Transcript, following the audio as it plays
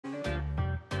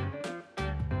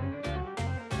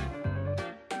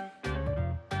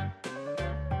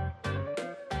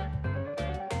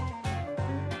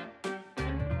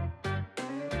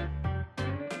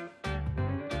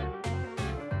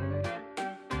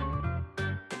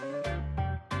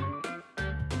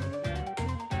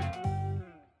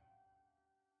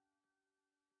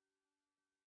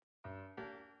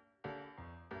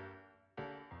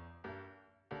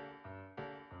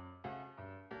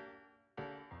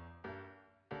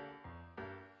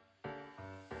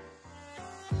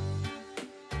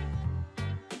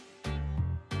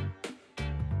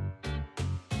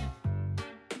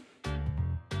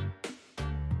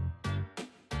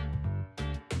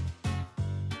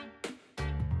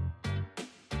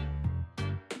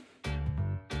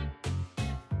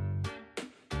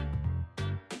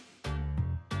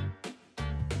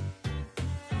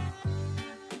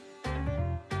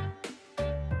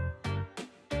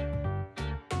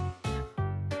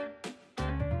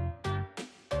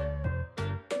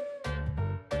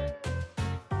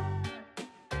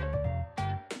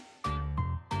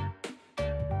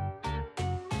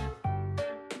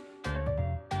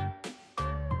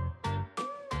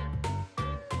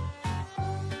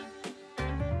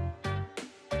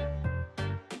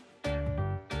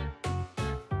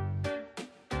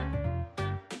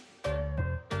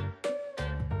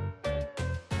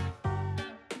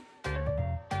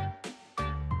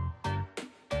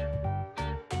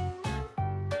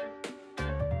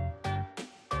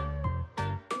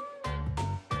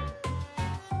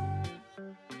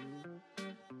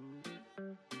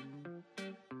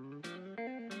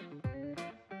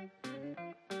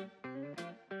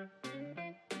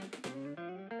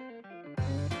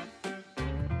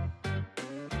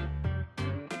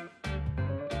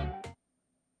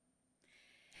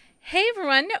Hey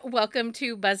everyone, welcome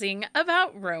to Buzzing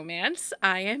About Romance.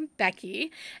 I am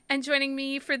Becky, and joining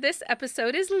me for this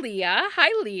episode is Leah. Hi,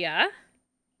 Leah.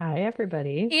 Hi,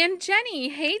 everybody. And Jenny.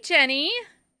 Hey, Jenny.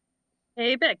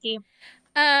 Hey, Becky.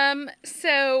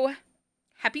 So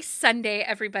happy Sunday,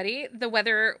 everybody. The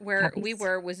weather where Happy. we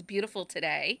were was beautiful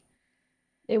today.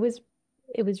 It was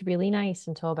it was really nice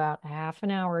until about half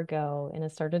an hour ago, and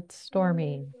it started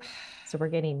storming. So we're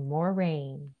getting more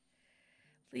rain.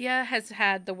 Leah has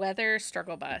had the weather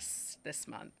struggle bus this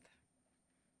month.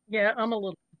 Yeah, I'm a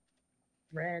little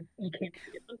red. You can't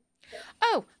see it.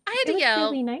 Oh, It was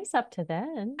really nice up to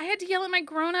then I had to yell at my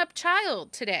grown-up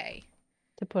child today.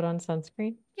 to put on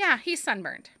sunscreen. Yeah, he's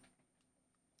sunburned.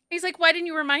 He's like, why didn't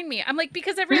you remind me? I'm like,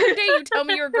 because every other day you tell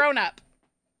me you're a grown up.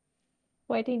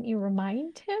 Why didn't you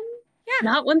remind him Yeah.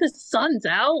 Not when the sun's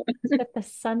out. that the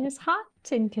sun is hot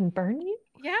and can burn you?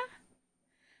 Yeah.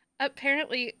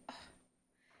 Apparently,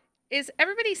 is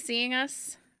everybody seeing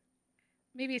us?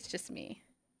 Maybe it's just me.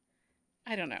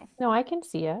 I don't know. No, I can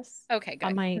see us Okay, good.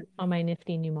 on my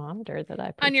nifty new monitor that I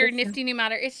purchased. On your nifty new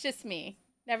monitor, it's just me.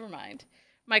 Never mind.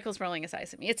 Michael's rolling his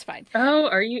eyes at me. It's fine. Oh,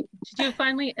 did you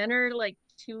finally enter like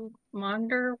two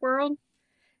monitor world?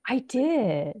 I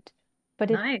did, but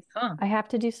Nice, huh? I have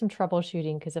to do some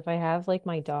troubleshooting because if I have like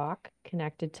my dock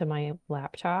connected to my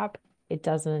laptop, it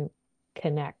doesn't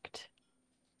connect.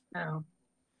 Oh,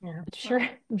 yeah.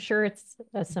 I'm sure it's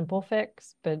a simple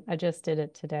fix, but I just did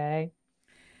it today.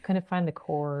 Couldn't find the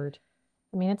cord.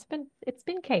 I mean, it's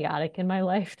been chaotic in my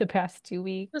life the past 2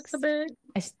 weeks. Just a bit.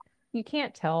 You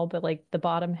can't tell, but like the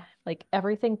bottom, like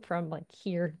everything from like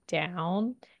here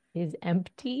down is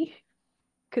empty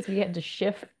because we had to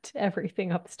shift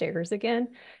everything upstairs again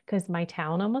because my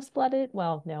town almost flooded.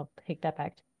 Well, no, take that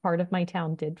back. Part of my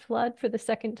town did flood for the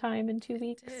second time in 2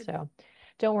 weeks. did. So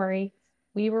don't worry.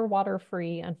 We were water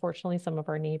free. Unfortunately, some of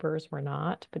our neighbors were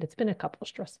not, but it's been a couple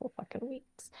stressful fucking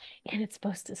weeks. And it's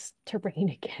supposed to rain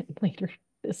again later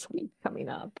this week coming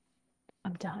up.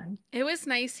 I'm done. It was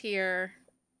nice here.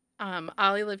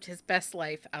 Ollie lived his best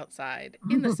life outside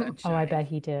in the sunshine. Oh, I bet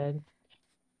he did.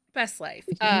 Best life.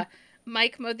 Mhm.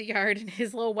 Mike mowed the yard and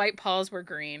his little white paws were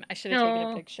green. I should have taken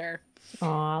a Aw. picture.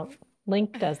 Aw,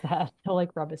 Link does that. He'll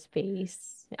like rub his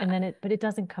face and then but it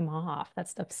doesn't come off. That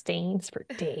stuff stains for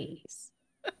days.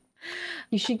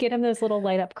 You should get him those little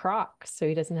light up Crocs so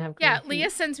he doesn't have green Yeah, feet. Leah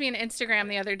sends me an Instagram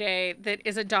the other day that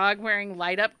is a dog wearing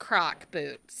light up Croc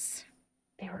boots.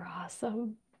 They were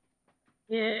awesome.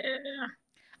 Yeah.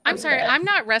 I'm sorry, bet. I'm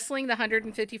not wrestling the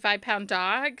 155-pound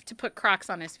dog to put Crocs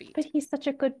on his feet. But he's such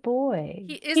a good boy.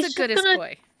 He is He's a just goodest gonna-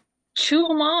 boy. Chew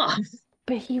them off.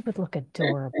 But he would look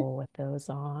adorable with those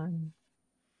on.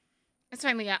 It's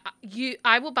fine, Leah.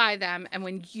 I will buy them, and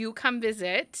when you come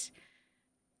visit,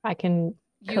 I can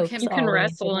you coax can You can Ollie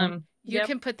wrestle into them. him. you Yep.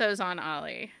 can put those on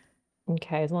Ollie.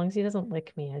 Okay, as long as he doesn't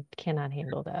lick me, I cannot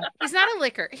handle that. He's not a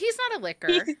licker. He's not a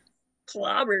licker.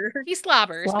 Slobber. He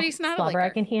slobbers, but he's not a Slobber I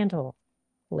licker. can handle.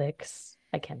 Licks,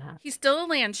 I cannot. He's still a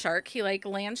land shark. He like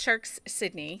land sharks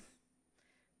Sydney,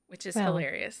 which is Well.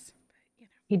 hilarious. You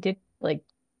know, He did like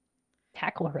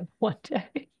tackle her one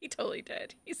day. he totally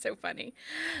did. He's so funny.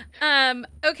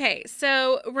 Okay,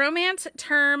 so romance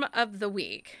term of the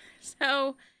week.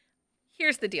 So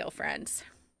here's the deal, friends.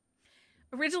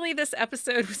 Originally, this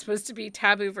episode was supposed to be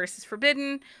taboo versus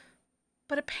forbidden,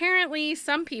 but apparently,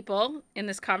 some people in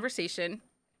this conversation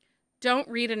don't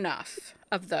read enough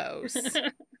of those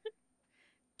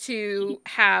to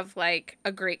have like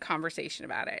a great conversation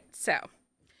about it. So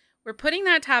we're putting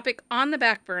that topic on the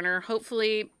back burner.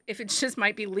 Hopefully, if it just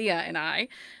might be Leah and I,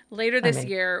 later this mean-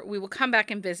 year, we will come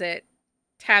back and visit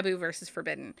taboo versus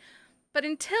forbidden. But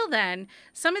until then,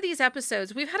 some of these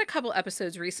episodes, we've had a couple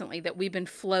episodes recently that we've been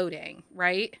floating,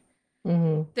 right?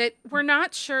 Mhm. That we're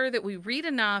not sure that we read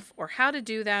enough or how to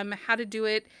do them, how to do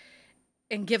it,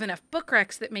 and give enough book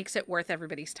recs that makes it worth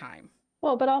everybody's time.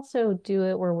 Well, but also do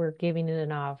it where we're giving it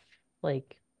enough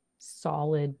like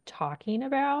solid talking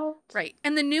about. Right.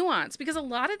 And the nuance, because a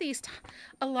lot of these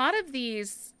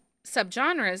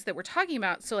subgenres that we're talking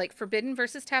about, so like forbidden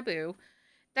versus taboo,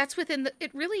 that's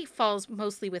it really falls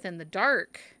mostly within the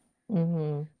dark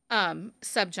Mm-hmm.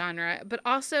 subgenre, but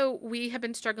also we have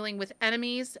been struggling with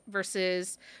enemies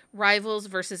versus rivals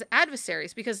versus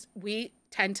adversaries because we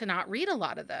tend to not read a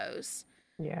lot of those.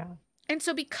 Yeah. And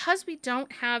so because we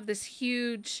don't have this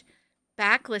huge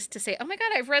backlist to say, oh my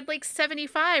God, I've read like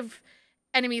 75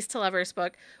 enemies to lovers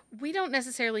book, we don't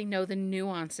necessarily know the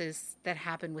nuances that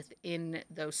happen within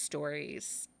those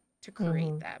stories to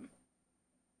create them.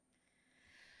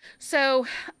 So,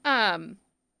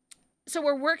 so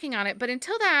we're working on it, but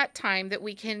until that time that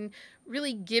we can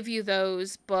really give you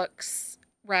those books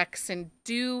Rex and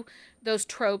do those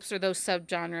tropes or those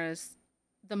subgenres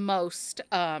the most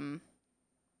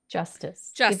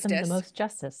Justice. Give them the justice. most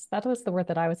justice. That was the word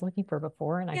that I was looking for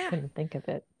before, and I Yeah. couldn't think of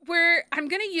it. I'm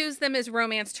going to use them as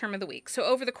romance term of the week. So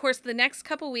over the course of the next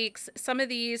couple weeks, some of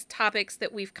these topics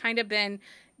that we've kind of been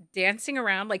dancing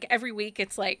around, like every week,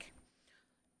 it's like,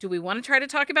 do we want to try to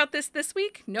talk about this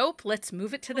week? Nope. Let's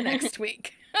move it to the next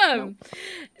week.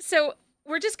 So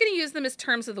we're just going to use them as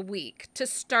terms of the week to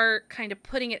start kind of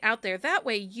putting it out there. That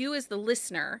way, you as the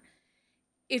listener,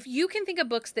 if you can think of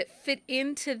books that fit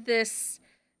into this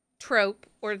trope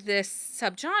or this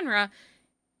subgenre,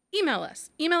 email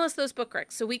us those book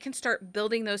recs so we can start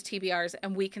building those TBRs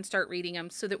and we can start reading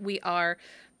them so that we are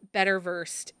better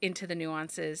versed into the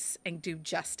nuances and do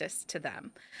justice to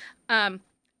them.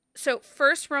 So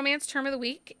first romance term of the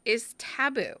week is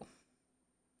taboo.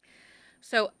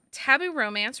 So taboo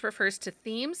romance refers to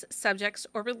themes, subjects,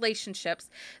 or relationships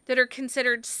that are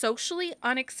considered socially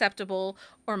unacceptable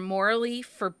or morally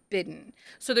forbidden.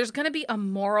 So there's going to be a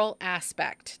moral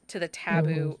aspect to the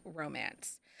taboo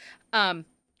romance. And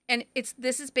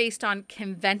this is based on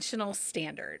conventional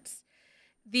standards.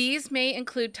 These may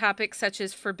include topics such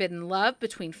as forbidden love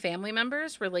between family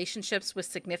members, relationships with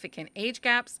significant age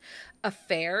gaps,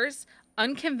 affairs,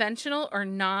 unconventional or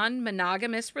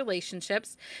non-monogamous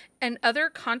relationships, and other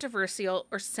controversial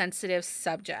or sensitive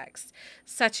subjects,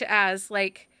 such as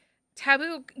like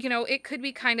taboo, it could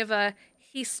be kind of a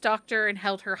he stalked her and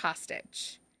held her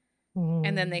hostage,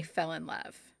 and then they fell in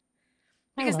love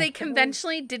because they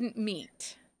conventionally didn't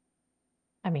meet.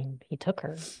 I mean, he took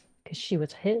her because she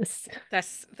was his.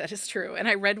 That is true. And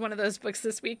I read one of those books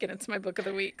this week, and it's my book of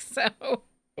the week. So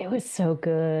it was so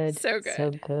good. So good.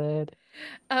 So good.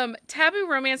 Taboo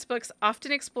romance books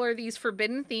often explore these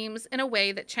forbidden themes in a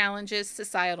way that challenges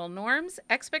societal norms,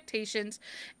 expectations,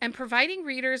 and providing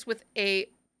readers with a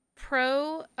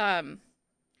oh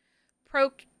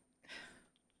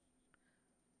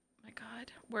my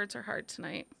God, words are hard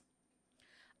tonight.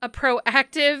 A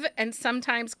proactive and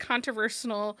sometimes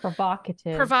provocative.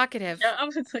 Yeah, I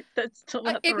was like, that's still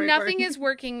not the right nothing word. is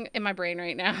working in my brain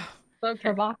right now. Okay.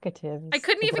 Provocative. I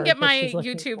couldn't even get my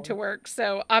YouTube to work,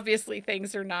 so obviously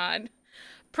things are not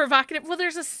provocative. Well,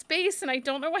 there's a space, and I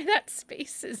don't know why that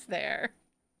space is there.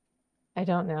 I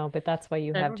don't know, but that's why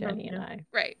you have Jenny and I.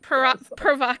 Right.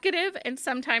 Provocative and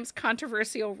sometimes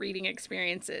controversial reading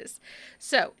experiences.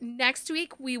 So next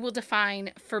week, we will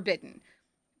define forbidden.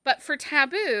 But for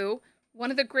taboo, one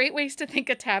of the great ways to think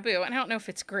of taboo, and I don't know if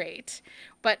it's great,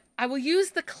 but I will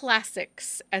use the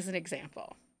classics as an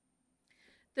example.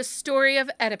 The Story of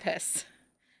Oedipus.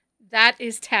 That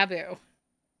is taboo.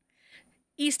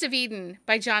 East of Eden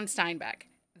by John Steinbeck.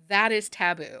 That is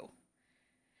taboo.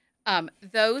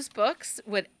 Those books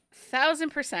would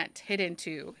 1,000% hit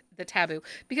into the taboo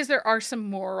because there are some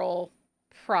moral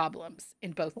problems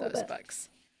in both those books.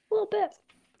 A little bit.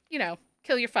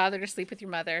 Kill your father to sleep with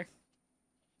your mother.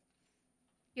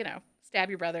 Stab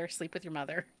your brother, sleep with your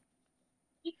mother.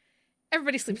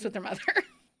 Everybody sleeps with their mother.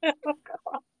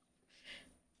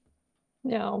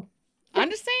 No. I'm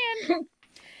just saying.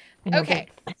 Okay.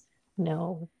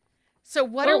 No. So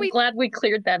what are we... glad we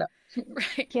cleared that up.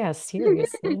 Right. Yeah,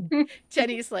 seriously.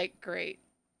 Jenny's like, great.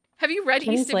 Have you read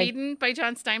East of Eden by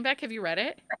John Steinbeck? Have you read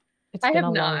it? It's been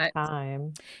a long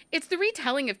time. It's the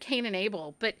retelling of Cain and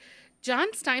Abel, but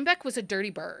John Steinbeck was a dirty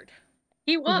bird.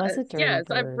 He was a dirty yes.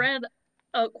 bird. I've read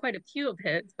quite a few of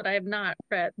his, but I have not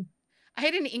read. I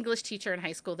had an English teacher in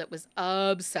high school that was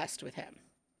obsessed with him.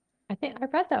 I think I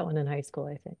read that one in high school,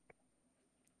 I think.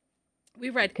 We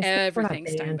read everything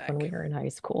Steinbeck when we were in high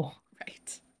school.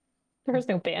 Right. There was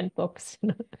no banned books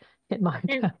in my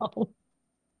town.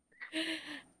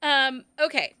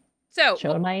 Okay. So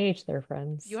showing my age there,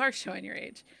 friends. You are showing your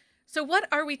age. So what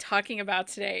are we talking about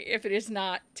today if it is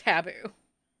not taboo?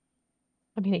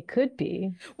 I mean, it could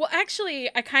be. Well, actually,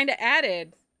 I kind of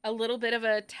added a little bit of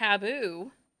a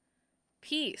taboo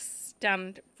piece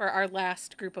down for our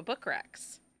last group of book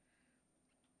recs.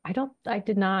 I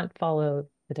did not follow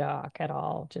the doc at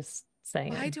all. Just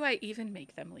saying. Why do I even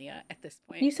make them, Leah, at this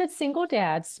point? You said single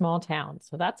dad, small town.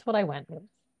 So that's what I went with.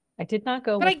 I did not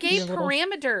go but with I gave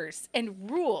parameters and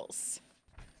rules.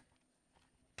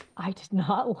 I did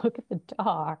not look at the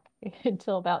doc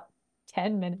until about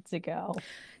 10 minutes ago.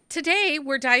 Today,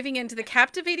 we're diving into the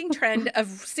captivating trend of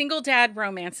single dad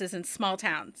romances in small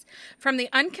towns. From the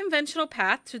unconventional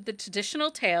path to the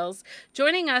traditional tales,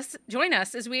 join us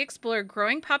as we explore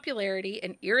growing popularity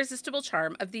and irresistible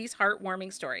charm of these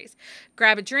heartwarming stories.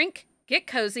 Grab a drink, get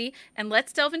cozy, and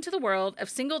let's delve into the world of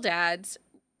single dads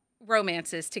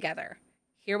romances together.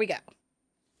 Here we go.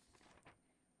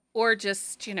 Or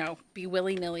just, be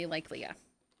willy-nilly like Leah.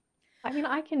 I mean,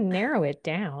 I can narrow it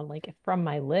down like from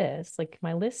my list. Like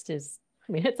my list is,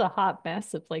 I mean, it's a hot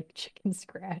mess of like chicken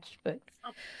scratch, but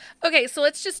Okay, so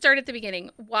let's just start at the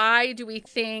beginning. Why do we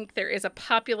think there is a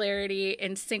popularity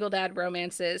in single dad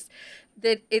romances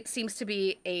that it seems to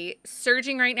be a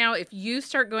surging right now? If you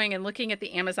start going and looking at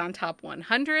the Amazon top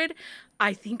 100,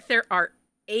 I think there are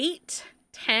 8,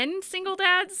 10 single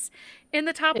dads in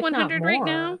the top if not 100 right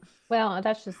now. more. Well,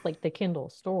 that's just like the Kindle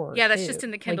store Yeah, that's too. just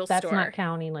in the Kindle Like that's not store.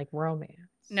 counting like romance.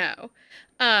 No.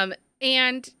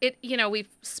 And it, we've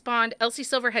spawned, Elsie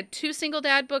Silver had 2 single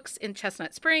dad books in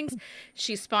Chestnut Springs.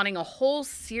 She's spawning a whole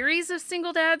series of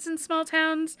single dads in small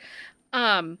towns.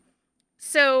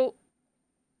 So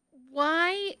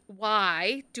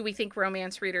why do we think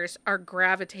romance readers are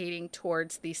gravitating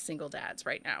towards these single dads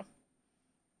right now?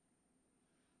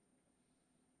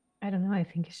 I don't know. I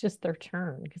think it's just their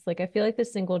turn because like I feel like the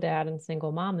single dad and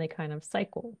single mom, they kind of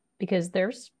cycle because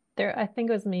there I think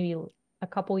it was maybe a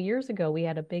couple years ago we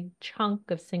had a big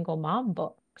chunk of single mom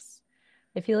books.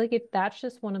 I feel like if that's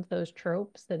just one of those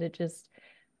tropes that it's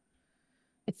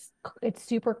it's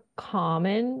super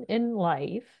common in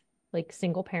life. Like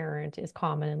single parent is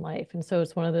common in life. And so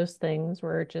it's one of those things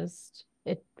where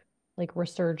it like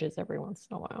resurges every once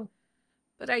in a while.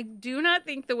 But I do not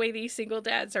think the way these single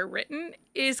dads are written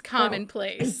is No,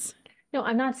 commonplace. no,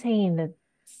 I'm not saying that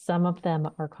some of them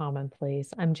are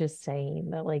commonplace. I'm just saying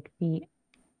that like the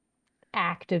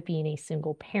act of being a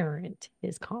single parent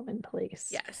is commonplace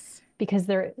Yes. because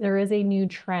there is a new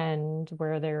trend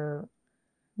where they're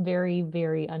very,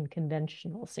 very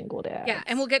unconventional single Yeah, and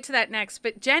dads. we'll get to that next.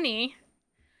 But Jenny,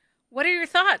 what are your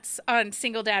thoughts on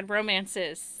single dad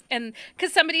romances? And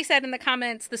because somebody said in the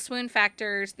comments, the swoon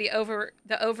factors, the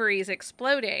ovaries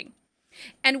exploding,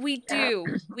 and Yeah.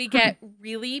 we get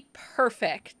really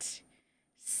perfect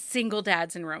single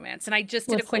dads in romance. And I just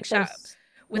Well, did a it's quick like shot those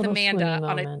with little swoony Amanda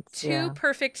on a moments. too Yeah.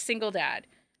 perfect single dad.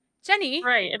 Jenny,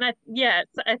 Right. And I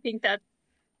think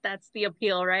that's the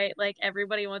appeal, right? Like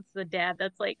everybody wants the dad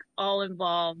that's like all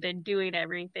involved and doing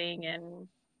everything and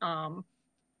um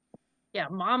yeah,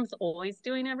 mom's always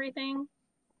doing everything.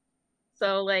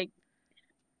 So like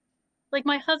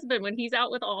my husband when he's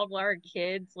out with all of our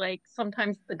kids, like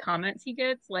sometimes the comments he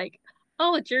gets like,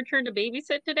 "Oh, it's your turn to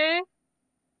babysit today?"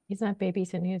 He's not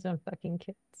babysitting his own fucking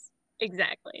kids.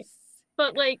 Exactly.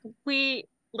 But like we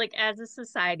like as a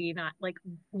society, not like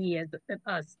we as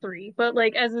us three, but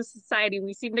like as a society,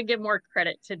 we seem to give more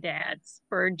credit to dads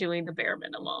for doing the bare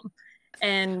minimum.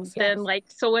 And then Yes. like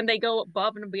so when they go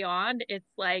above and beyond, it's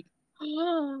like,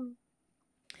 oh,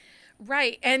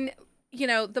 right. And,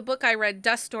 the book I read,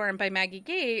 Dust Storm by Maggie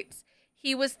Gates,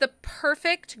 he was the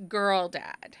perfect girl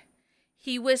dad.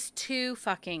 He was too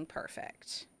fucking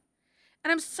perfect.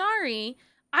 And I'm sorry,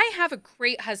 I have a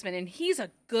great husband and he's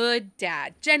a good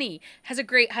dad. Jenny has a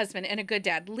great husband and a good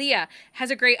dad. Leah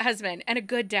has a great husband and a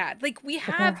good dad. Like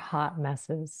But they're hot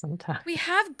messes sometimes. we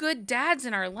have good dads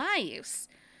in our lives,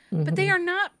 but they Mhm. are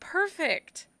not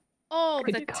perfect all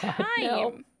the Good God,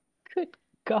 no. time. Good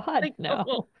God, like oh,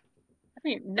 well, no. I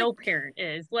mean, no Like, parent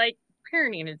is like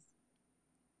parenting is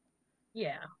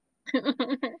yeah.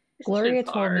 It's Gloria just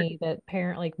told hard me that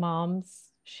parent like moms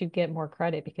should get more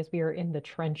credit because we are in the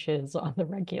trenches on the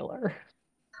regular.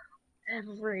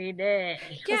 every day. I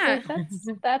was yeah, like,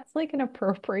 that's like an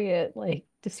appropriate like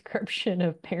description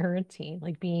of parenting,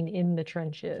 like being in the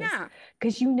trenches. yeah.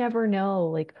 Because you never know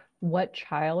like what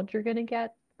child you're gonna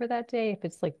get for that day, if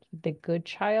it's like the good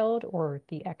child or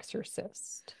the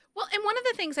exorcist. Well, and one of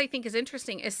the things I think is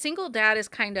interesting is single dad is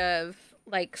kind of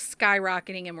like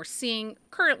skyrocketing, and we're seeing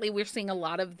a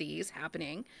lot of these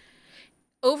happening.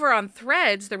 Over on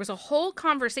Threads, there was a whole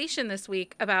conversation this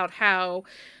week about how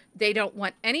they don't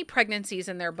want any pregnancies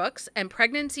in their books, and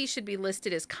pregnancy should be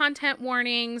listed as content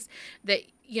warnings. That,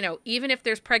 even if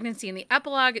there's pregnancy in the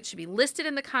epilogue, it should be listed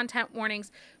in the content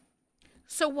warnings.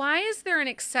 So, why is there an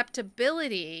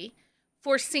acceptability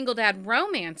for single dad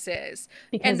romances?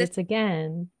 Because And this, it's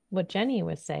again what Jenny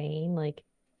was saying, like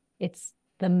it's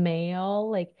the male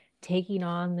like taking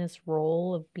on this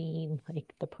role of being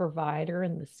like the provider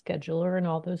and the scheduler and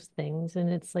all those things, and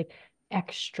it's like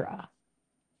extra.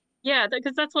 Yeah,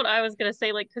 because that's what I was gonna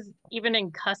say. Like, because even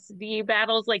in custody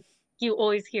battles, like you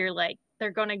always hear like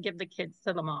they're gonna give the kids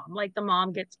to the mom. Like the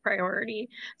mom gets priority.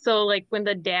 So like when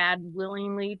the dad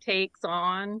willingly takes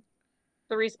on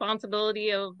the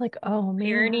responsibility of Like, oh man,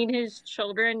 parenting his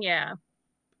children, yeah.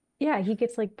 yeah, he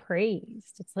gets like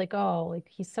praised. It's like, oh, like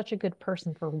he's such a good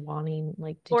person for wanting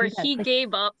like to Or do that. It's he like,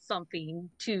 gave up something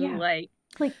to yeah, like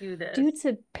like do this. dude's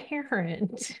a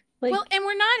parent. Well, Like, and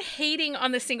we're not hating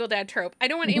on the single dad trope. I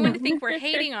don't want anyone to think we're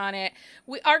hating on it.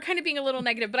 We are kind of being a little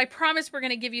negative, but I promise we're going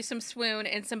to give you some swoon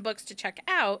and some books to check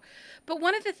out. But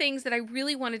one of the things that I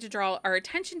really wanted to draw our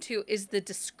attention to is the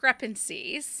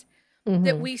discrepancies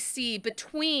that mhm. we see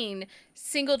between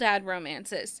single dad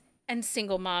romances and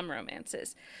single mom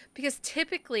romances. Because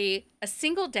typically, a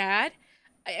single dad,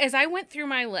 as I went through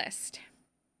my list,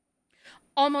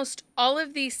 almost all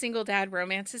of these single dad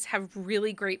romances have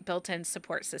really great built in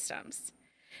support systems.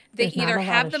 They There's not either a lot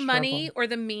have of the money struggle. or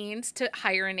the means to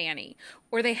hire a nanny,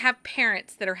 or they have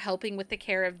parents that are helping with the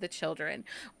care of the children,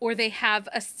 or they have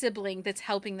a sibling that's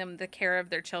helping them with the care of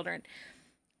their children.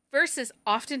 Versus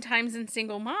oftentimes in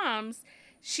single moms,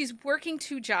 she's working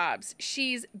two jobs.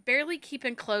 She's barely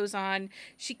keeping clothes on.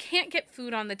 She can't get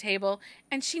food on the table,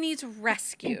 and she needs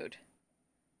rescued.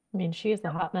 I mean, she is the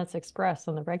Hot Mess Express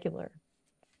on the regular,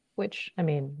 which, I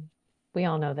mean, we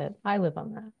all know that I live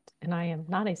on that and I am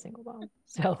not a single mom.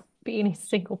 So being a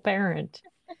single parent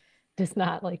does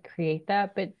not like create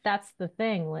that. But that's the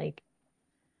thing. Like,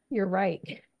 you're right.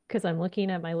 Because I'm looking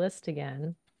at my list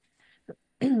again.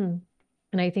 And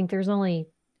I think there's only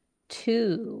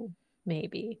two,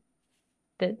 maybe,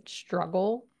 that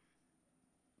struggle,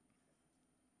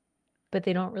 but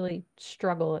they don't really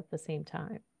struggle at the same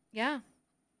time. Yeah.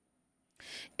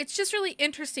 It's just really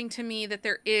interesting to me that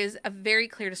there is a very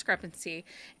clear discrepancy.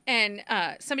 And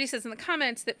somebody says in the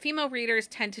comments that female readers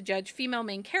tend to judge female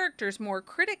main characters more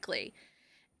critically.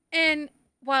 And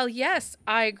while, yes,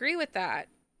 I agree with that,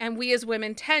 and we as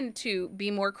women tend to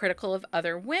be more critical of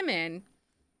other women,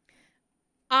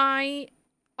 I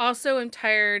also am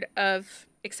tired of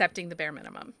accepting the bare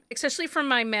minimum, especially from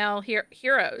my male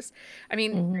heroes. I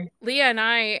mean, Mhm. Leah and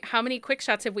I, how many quick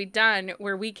shots have we done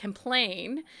where we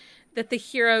complain that the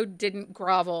hero didn't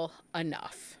grovel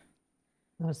enough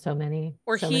Oh,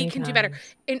 or so he many can do better?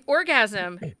 times. An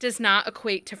orgasm does not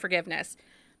equate to forgiveness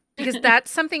because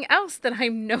that's something else that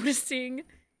I'm noticing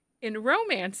in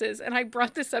romances. And I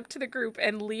brought this up to the group,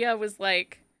 and Leah was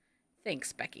like,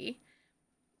 thanks, Becky.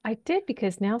 I did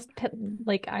because now,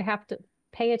 like, I have to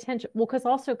pay attention. Well,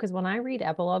 because when I read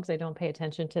epilogues, I don't pay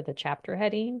attention to the chapter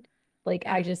heading. Like, Yeah.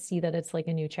 I just see that it's like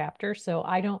a new chapter. So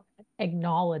I don't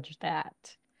acknowledge that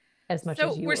as much So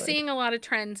as you we're would. seeing a lot of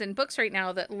trends in books right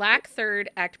now that lack third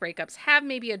act breakups, have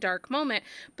maybe a dark moment,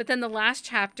 but then the last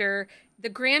chapter, the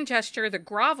grand gesture, the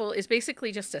grovel is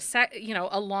basically just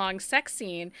a long sex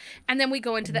scene, and then we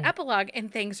go into the Mhm. epilogue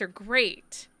and things are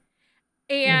great.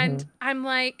 And Mhm. I'm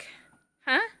like,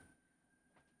 huh?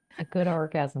 A good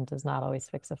orgasm does not always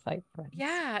fix a fight, friends.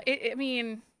 Yeah, I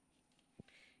mean,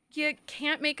 you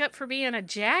can't make up for being a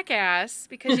jackass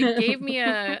because you gave me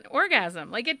an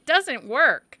orgasm. Like, it doesn't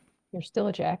work. You're still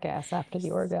a jackass after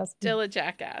the orgasm. Still a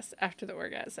jackass after the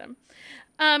orgasm.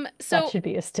 That So should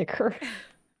be a sticker.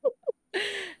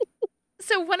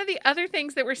 So one of the other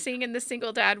things that we're seeing in the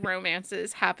single dad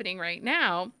romances happening right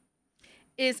now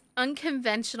is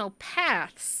unconventional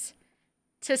paths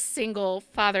to single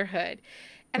fatherhood.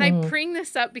 And I Mhm. bring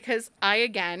this up because I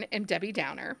again am Debbie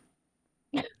Downer.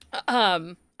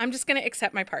 I'm just going to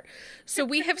accept my part. So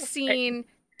we have seen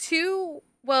two,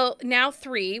 well, now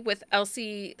three with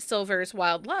Elsie Silver's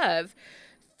Wild Love,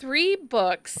 three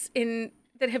books in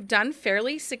that have done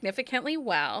fairly significantly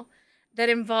well that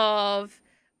involve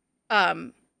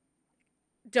um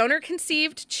donor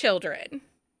conceived children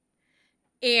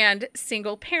and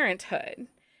single parenthood.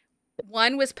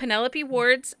 One was Penelope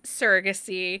Ward's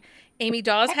Surrogacy. Amy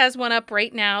Dawes has one up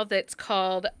right now that's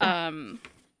called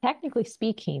Technically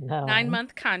speaking, Nine though,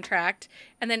 Month Contract.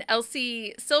 And then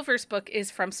Elsie Silver's book is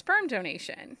From Sperm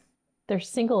Donation. they're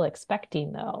single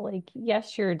expecting though. Like,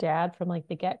 yes, you're a dad from like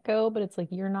the get-go, but it's like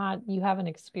you haven't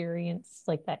experienced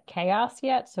like that chaos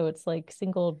yet. So it's like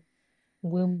single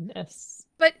wombness.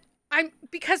 But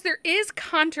because there is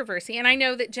controversy, and I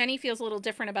know that Jenny feels a little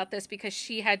different about this because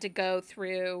she had to go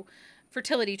through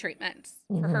fertility treatments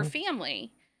for her Hmm.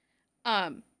 family.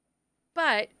 Um,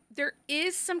 but there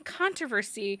is some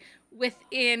controversy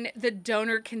within the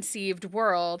donor conceived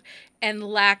world and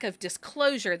lack of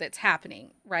disclosure that's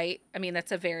happening, right? I mean,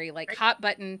 that's a very like hot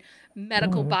button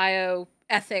medical Hmm.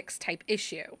 bioethics type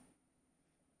issue.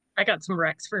 I got some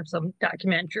recs for some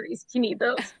documentaries. You need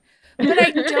those. But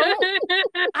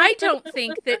I don't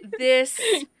think that this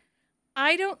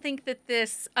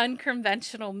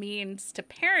unconventional means to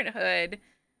parenthood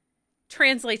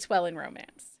translates well in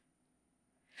romance.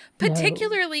 No.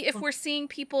 Particularly if we're seeing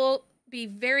people be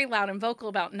very loud and vocal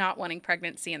about not wanting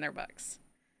pregnancy in their books.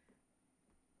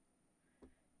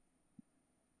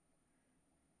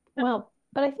 Well,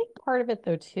 but I think part of it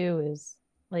though too is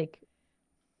like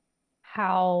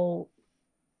how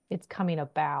it's coming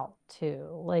about too.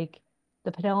 Like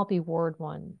the Penelope Ward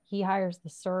one, he hires the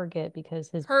surrogate because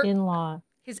his in-law,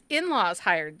 his in-laws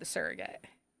hired the surrogate.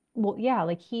 well, yeah,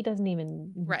 like he doesn't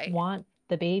even Right. want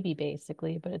the baby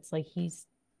basically, but it's like he's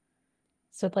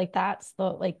so like that's the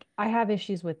like I have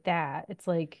issues with that. It's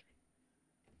like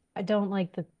I don't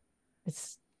like the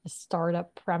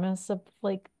startup premise of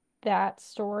like that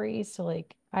story. So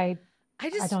like I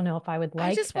don't know if I would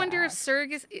like I just wonder if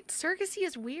that. surrogacy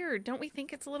is weird. Don't we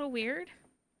think it's a little weird?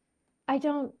 I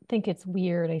don't think it's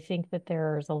weird. I think that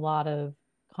there's a lot of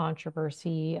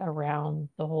controversy around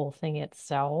the whole thing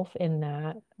itself, and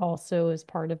that also is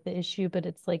part of the issue. But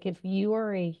it's like if you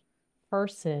are a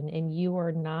person and you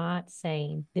are not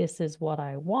saying, this is what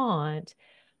I want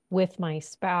with my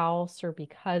spouse, or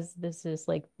because this is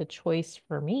like the choice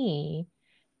for me,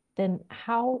 then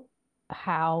how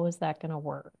is that going to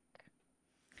work?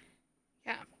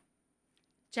 Yeah.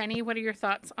 Jenny, what are your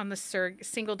thoughts on the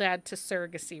single dad to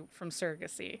surrogacy from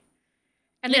surrogacy?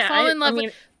 And they fall in love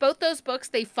with both those books.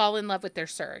 They fall in love with their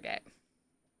surrogate,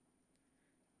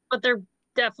 but they're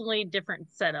definitely different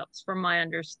setups from my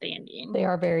understanding. They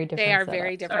are very different. They are setups.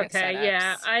 very different okay, setups.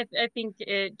 Yeah, I think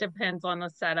it depends on the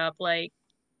setup. Like,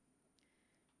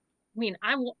 I mean,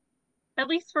 at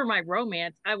least for my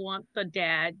romance, I want the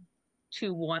dad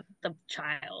to want the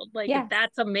child. Like, if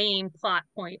that's a main plot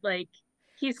point, like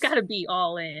he's got to be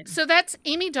all in. So that's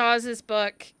Amy Dawes's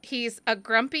book. He's a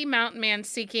grumpy mountain man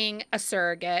seeking a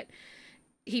surrogate.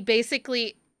 He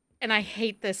basically, and I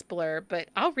hate this blurb, but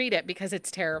I'll read it because it's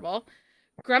terrible.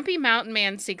 Grumpy mountain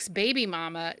man seeks baby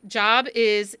mama. Job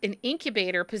is an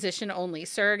incubator position only.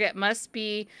 Surrogate must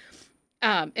be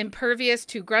impervious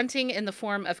to grunting in the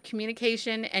form of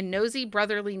communication and nosy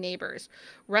brotherly neighbors.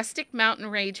 Rustic mountain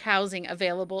range housing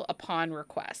available upon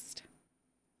request.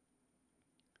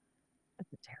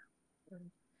 That's a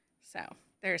terrible. So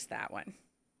there's that one.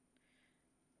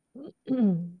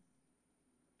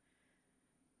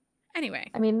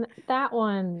 Anyway. I mean, that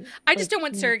one. I just don't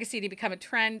want surrogacy to become a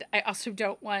trend. I also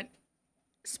don't want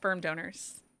sperm donor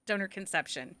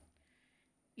conception.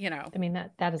 You know. I mean,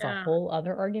 that is a whole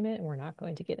other argument, and we're not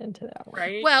going to get into that one.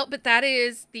 Right. Well, but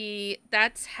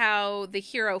that's how the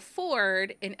hero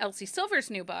Ford in Elsie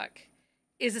Silver's new book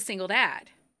is a single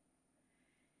dad.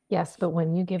 Yes, but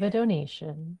when you give a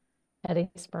donation at a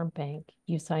sperm bank,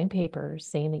 you sign papers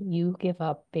saying that you give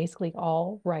up basically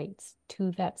all rights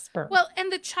to that sperm. Well,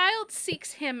 and the child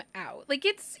seeks him out. Like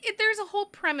there's a whole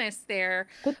premise there.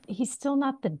 But he's still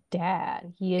not the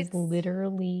dad. He is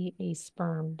literally a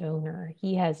sperm donor.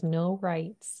 He has no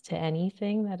rights to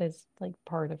anything that is like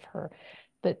part of her.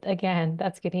 But again,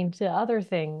 that's getting to other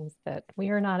things that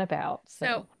we are not about.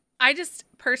 So I just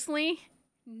personally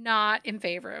not in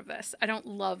favor of this. I don't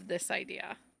love this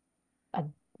idea.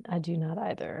 I do not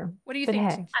either. What do you think?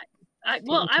 Hey,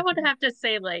 I would have to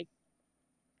say, like,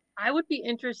 I would be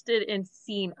interested in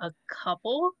seeing a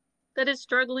couple that is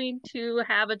struggling to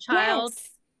have a child. Yes.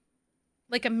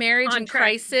 Like a marriage in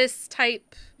crisis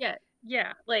type.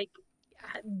 Yeah. Like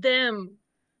them,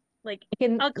 like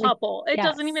a couple. It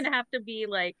doesn't even have to be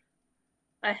like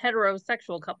a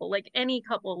heterosexual couple, like any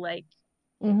couple, like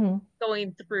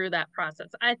going through that process.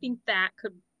 I think that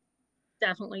could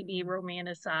definitely be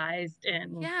romanticized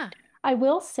and I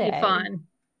will say fun.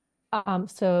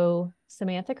 So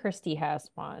Samantha Christie has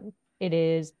one. It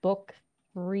is book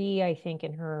 3, I think,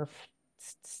 in her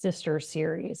sister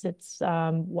series. It's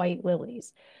White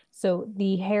Lilies. So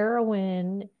the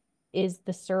heroine is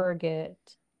the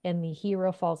surrogate and the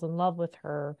hero falls in love with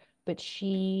her, but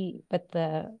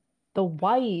the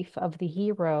wife of the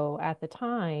hero at the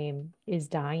time is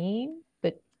dying,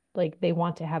 but like they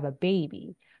want to have a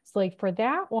baby. So like for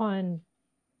that one,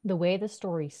 the way the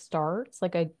story starts,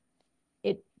 like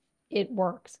it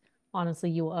works.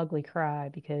 Honestly, you will ugly cry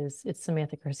because it's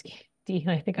Samantha Christie.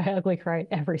 And I think I ugly cry at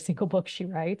every single book she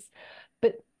writes.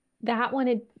 But that one,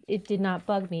 it did not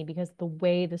bug me because the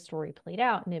way the story played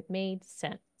out, and it made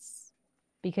sense.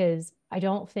 Because I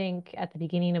don't think at the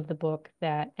beginning of the book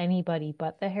that anybody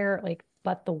but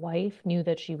the wife knew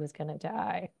that she was going to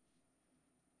die.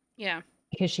 Yeah.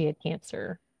 Because she had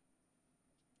cancer.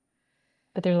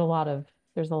 But there's a lot of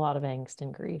angst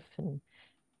and grief, and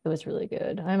it was really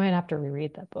good. I might have to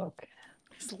reread that book.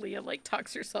 Leah like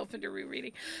talks herself into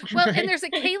rereading. Well, and there's a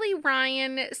Kaylee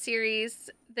Ryan series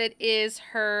that is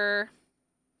her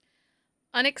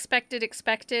Unexpected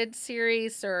Expected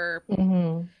series, or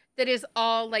that is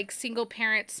all like single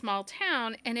parent, small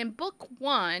town. And in book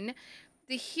 1,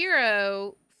 the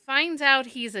hero finds out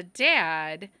he's a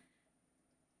dad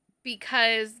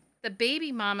because the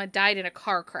baby mama died in a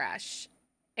car crash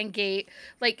and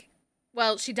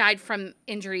she died from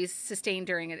injuries sustained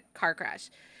during a car crash.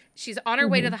 She's on her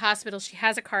way to the hospital. She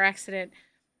has a car accident.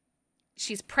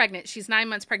 She's pregnant. She's 9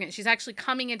 months pregnant. She's actually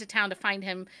coming into town to find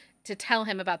him, to tell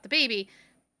him about the baby.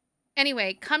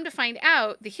 Anyway, come to find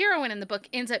out, the heroine in the book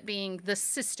ends up being the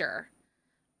sister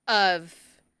of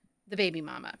the baby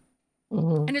mama.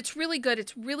 And it's really good.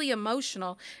 It's really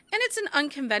emotional. And it's an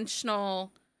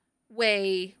unconventional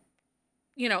way,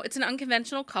 you know, it's an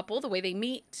unconventional couple, the way they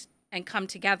meet and come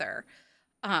together.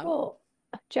 Well,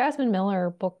 Jasmine Miller,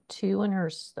 book 2 in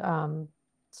her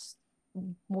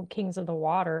Kings of the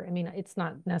Water. I mean, it's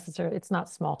not necessarily, it's not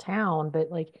small town,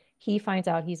 but like he finds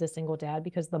out he's a single dad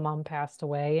because the mom passed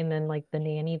away. And then like the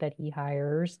nanny that he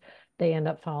hires, they end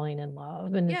up falling in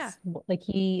love. And it's like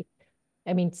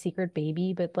I mean, secret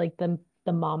baby, but like the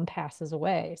mom passes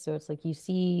away. So it's like you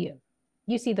see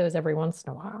those every once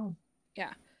in a while.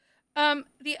 Yeah.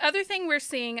 The other thing we're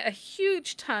seeing a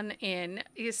huge ton in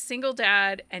is single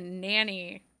dad and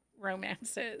nanny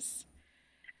romances.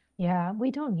 Yeah, we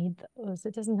don't need those.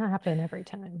 It doesn't happen every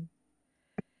time.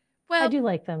 Well, I do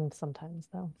like them sometimes,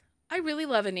 though. I really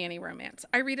love a nanny romance.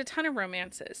 I read a ton of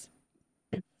romances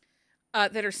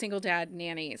that are single dad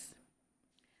nannies.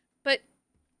 But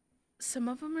some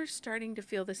of them are starting to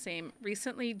feel the same.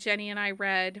 Recently, Jenny and I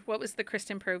read, what was the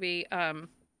Kristen Proby?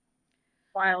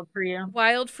 Wild for You.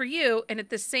 Wild for You. And at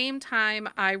the same time,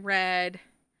 I read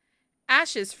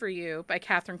Ashes for You by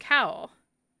Catherine Cowell.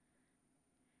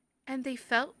 And they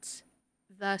felt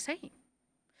the same.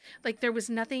 Like there was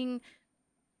nothing,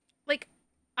 like,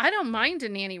 I don't mind a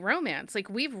nanny romance. Like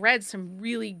we've read some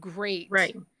really great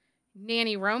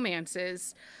nanny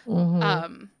romances.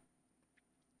 But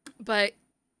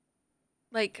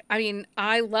like, I mean,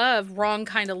 I love Wrong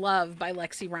Kind of Love by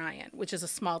Lexi Ryan, which is a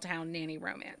small town nanny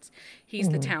romance. He's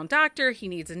the town doctor. He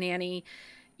needs a nanny.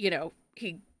 You know,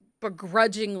 he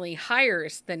begrudgingly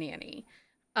hires the nanny.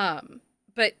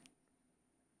 But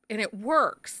and it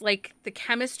works. Like the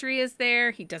chemistry is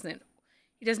there. He doesn't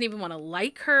even want to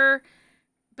like her.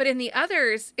 But in the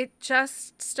others, it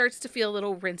just starts to feel a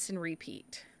little rinse and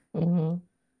repeat.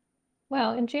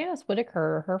 Well, and Janice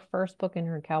Whittaker, her first book in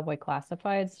her Cowboy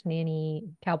Classifieds, Nanny,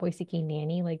 Cowboy Seeking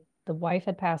Nanny, like the wife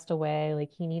had passed away.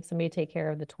 Like he needs somebody to take care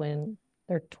of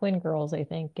they're twin girls, I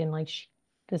think. And like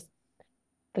the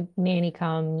nanny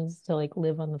comes to like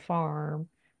live on the farm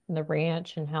and the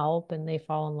ranch and help, and they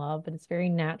fall in love. But it's very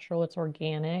natural, it's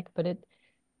organic, but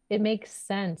it makes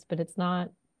sense, but it's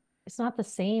not the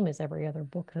same as every other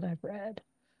book that I've read.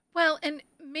 Well, and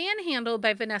Manhandled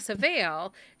by Vanessa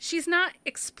Vale, she's not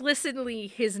explicitly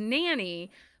his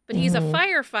nanny, but he's a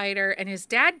firefighter and his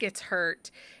dad gets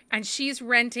hurt and she's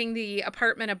renting the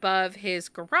apartment above his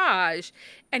garage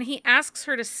and he asks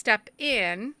her to step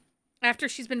in after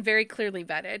she's been very clearly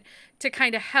vetted to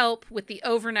kind of help with the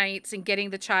overnights and getting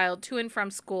the child to and from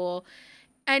school.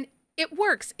 And it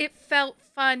works. It felt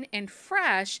fun and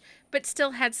fresh, but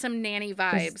still had some nanny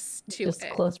vibes to it. Just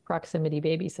close proximity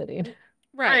babysitting.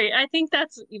 Right. I think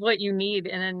that's what you need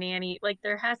in a nanny. Like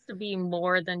there has to be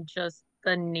more than just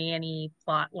the nanny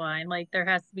plot line. Like there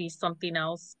has to be something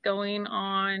else going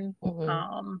on.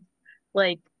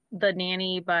 Like The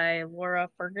Nanny by Laura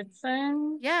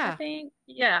Ferguson. Yeah. I think.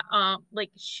 Yeah.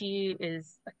 Like she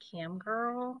is a cam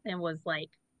girl and was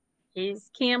like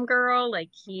his cam girl. Like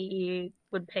he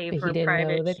would pay for he didn't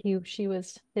private. know that she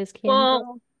was his cam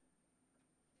girl.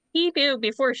 He knew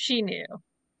before she knew.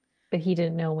 But he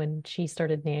didn't know when she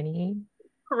started nannying.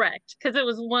 Correct. Because it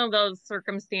was one of those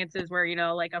circumstances where, you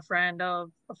know, like a friend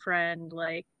of a friend,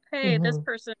 like, hey, this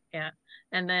person,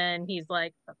 and then he's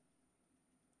like,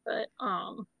 but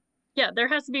yeah, there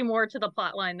has to be more to the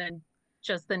plot line than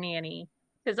just the nanny.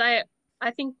 Because I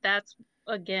think that's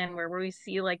again where we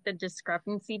see like the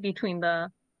discrepancy between the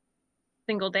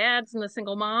single dads and the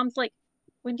single moms. Like,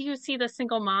 when do you see the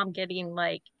single mom getting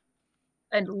like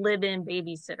a live-in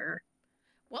babysitter?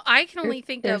 Well, I can only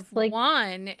think of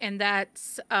one, and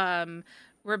that's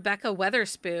Rebecca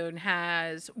Weatherspoon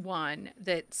has one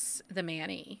that's the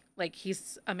Manny. Like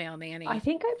he's a male nanny. I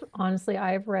think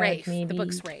I've read Rafe, maybe the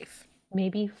book's Rafe.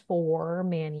 Maybe 4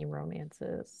 Manny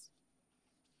romances.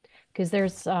 Because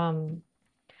there's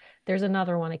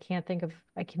another one I cannot think of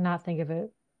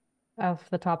it off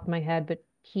the top of my head, but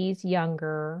he's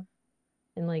younger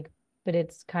and like, but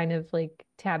it's kind of like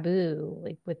taboo,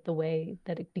 like with the way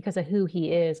that because of who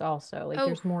he is also. Like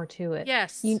there's more to it.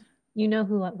 Yes. You know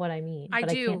what I mean. I do.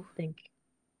 I can't think.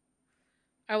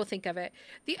 I will think of it.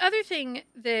 The other thing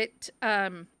that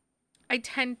I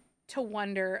tend to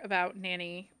wonder about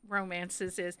nanny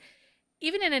romances is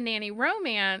even in a nanny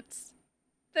romance,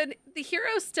 the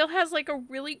hero still has like a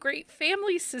really great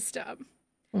family system.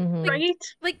 Mhm. Like,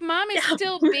 Right? mom is Yeah.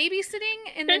 still babysitting,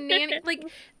 and the nanny, like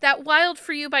that Wild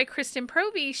for You by Kristen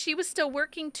Proby, she was still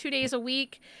working 2 days a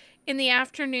week in the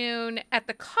afternoon at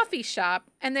the coffee shop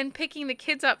and then picking the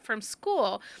kids up from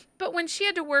school. But when she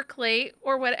had to work late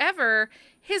or whatever,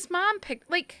 his mom picked,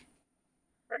 like,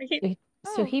 Right.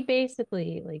 So oh, he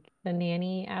basically, like, the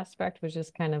nanny aspect was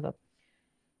just kind of a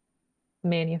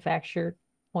manufactured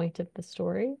point of the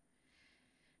story.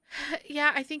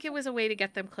 yeah, I think it was a way to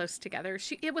get them close together.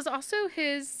 It was also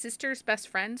his sister's best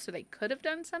friend, so they could have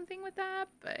done something with that,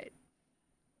 but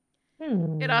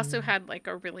it also Hmm. had like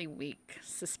a really weak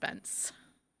suspense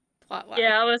plot line.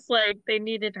 Yeah, I was like, they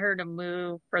needed her to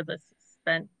move for the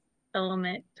suspense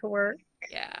element to work.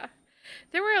 Yeah.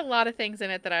 There were a lot of things in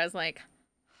it that I was like,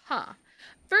 huh.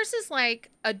 Versus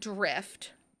like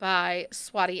Adrift by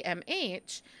Swati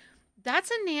MH.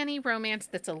 That's a nanny romance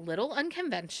that's a little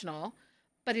unconventional,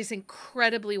 but is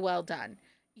incredibly well done.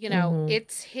 You know, Hmm.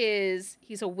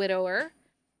 he's a widower.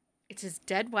 It's his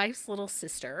dead wife's little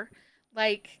sister.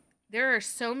 Like, there are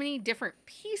so many different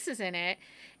pieces in it.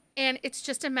 And it's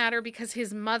just a matter because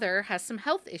his mother has some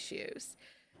health issues.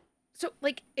 So,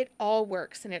 like, it all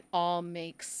works and it all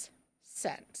makes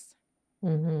sense.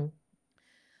 Hmm.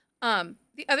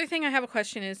 The other thing I have a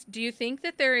question is, do you think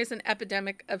that there is an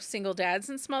epidemic of single dads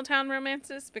in small town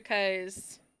romances?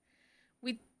 Because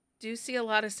we do see a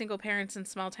lot of single parents in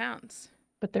small towns.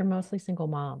 But they're mostly single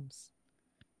moms.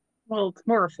 Well, it's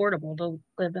more affordable to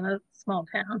live in a small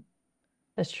town.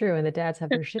 That's true. And the dads have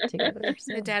their shit together. The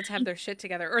So dads have their shit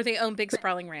together, or they own big but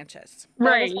sprawling ranches. that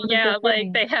Right. was one of the Yeah, like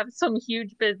things. they have some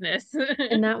huge business.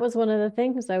 And that was one of the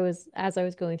things as I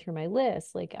was going through my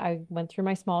list, like I went through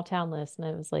my small town list and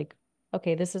I was like,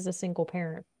 okay, this is a single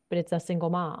parent, but it's a single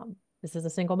mom. This is a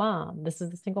single mom. This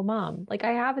is a single mom. Like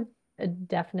I have a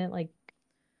definite like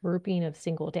grouping of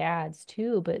single dads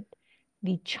too, but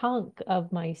the chunk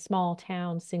of my small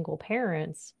town single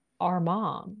parents are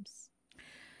moms.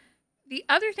 The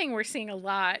other thing we're seeing a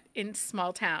lot in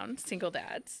small town single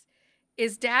dads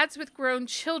is dads with grown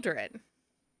children.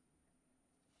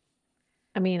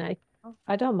 I mean,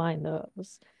 I don't mind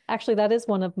those. Actually, that is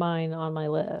one of mine on my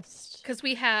list. Because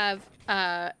we have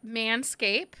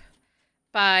Manscape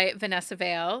by Vanessa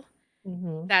Vale.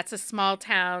 Hmm. That's a small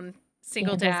town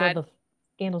single Scandals of dad. the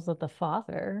Scandals of the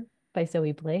Father by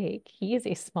Zoe Blake. He is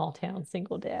a small town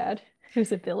single dad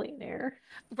who's a billionaire.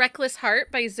 Reckless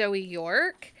Heart by Zoe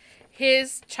York.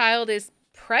 His child is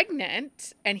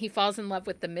pregnant and he falls in love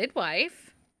with the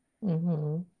midwife.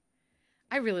 Hmm.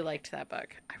 I really liked that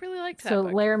book. I really liked that So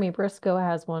book. Laramie Briscoe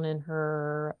has one in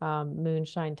her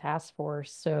Moonshine Task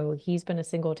Force. So he's been a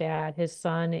single dad. His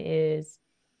son is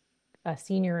a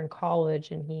senior in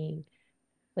college, and he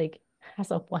like has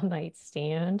a one night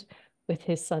stand with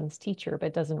his son's teacher,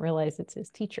 but doesn't realize it's his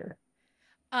teacher.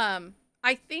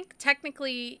 I think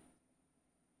technically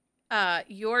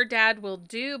Your Dad Will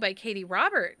Do by Katie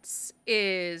Roberts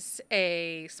is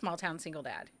a small town single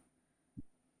dad.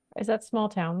 Is that small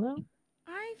town though?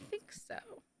 I think so.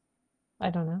 I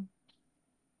don't know.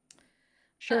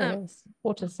 Sure it Um, is.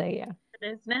 We'll just say yeah. It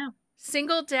is now.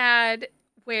 Single dad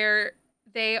where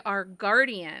they are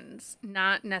guardians,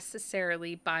 not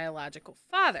necessarily biological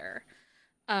father.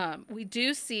 We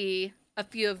do see a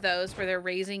few of those where they're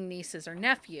raising nieces or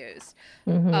nephews.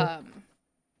 Hmm.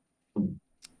 Um,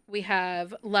 we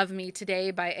have Love Me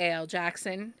Today by A.L.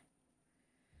 Jackson.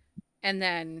 And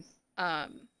then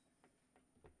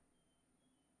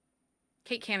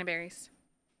Kate Canterbury's.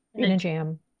 In a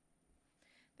jam.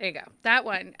 There you go. That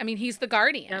one. I mean, he's the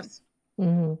guardian. Yes.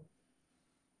 Hmm.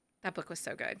 That book was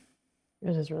so good.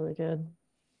 It is really good.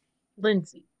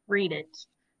 Lindsay, read it.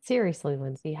 Seriously,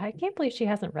 Lindsay, I can't believe she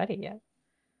hasn't read it yet.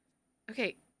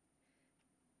 Okay.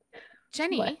 What?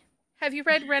 Jenny, have you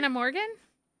read Rena Morgan?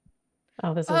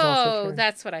 Oh, this is also Oh, true.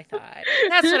 that's what I thought.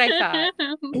 That's what I thought.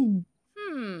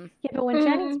 Hmm. Yeah, but when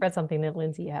Jenny's read something that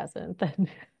Lindsay hasn't, then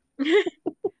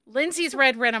Lindsay's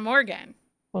read Rena Morgan.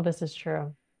 well, this is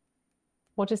true.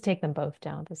 We'll just take them both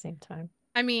down at the same time.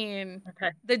 I mean,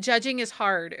 Okay. the judging is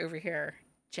hard over here,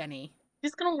 Jenny.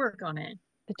 Just gonna work on it.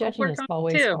 The I'll judging work is on it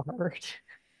always too. hard.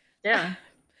 Yeah.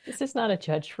 This is not a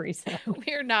judge-free zone.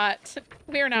 We're not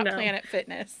No. Planet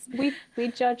Fitness. We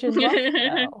judge in love,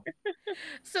 though.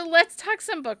 So let's talk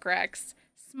some book recs.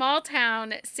 Small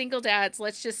town single dads.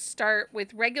 Let's just start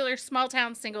with regular small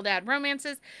town single dad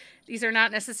romances. These are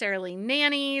not necessarily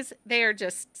nannies. They are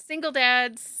just single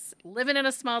dads living in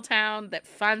a small town that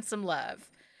find some love.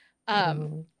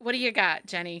 What do you got,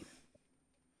 Jenny?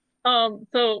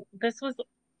 So this was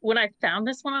when I found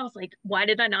this one, I was like, why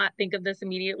did I not think of this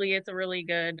immediately? It's a really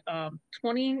good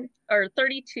 20 or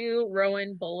 32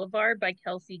 Rowan Boulevard by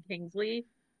Kelsey Kingsley.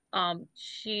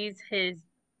 She's his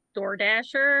door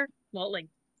dasher. Well, like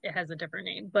it has a different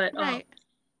name, but Right.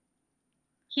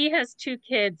 he has two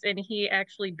kids and he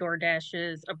actually door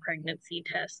dashes a pregnancy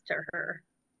test to her.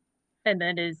 And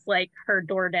then is like her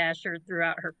door dasher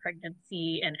throughout her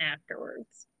pregnancy and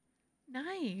afterwards.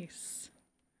 Nice.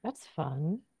 That's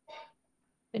fun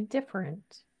and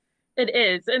different. It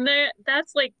is. And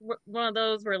that's like one of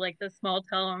those where like the small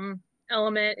town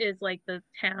element is like the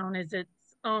town is its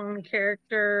own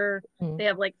character. Mm. They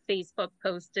have like Facebook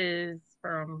posters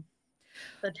from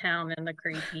the town and the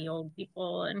crazy old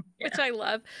people and Which yeah. I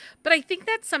love. But I think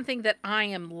that's something that I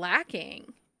am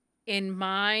lacking in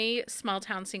my small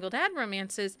town single dad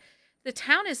romances. The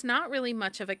town is not really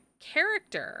much of a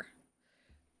character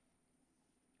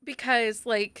because,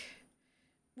 like,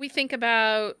 we think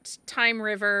about Time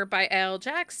River by Al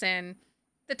Jackson.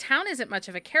 The town isn't much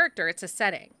of a character, it's a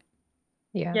setting.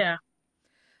 Yeah.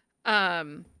 Yeah.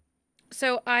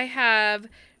 So I have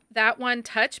That One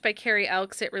Touch by Carrie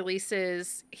Elks. It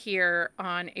releases here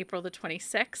on April the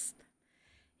 26th.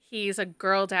 He's a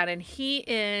girl dad and he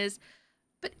is,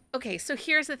 but okay, so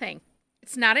here's the thing.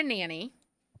 It's not a nanny.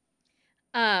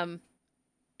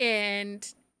 And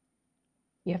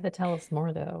You have to tell us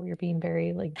more though. You're being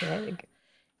very like vague.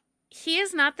 he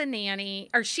is not the nanny,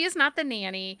 or she is not the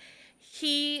nanny.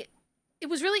 It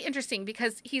was really interesting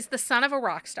because he's the son of a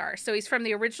rock star. So he's from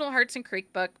the original Hearts and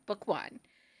Creek book 1.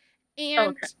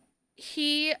 And Okay.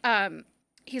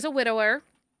 he's a widower.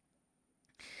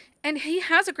 And he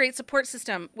has a great support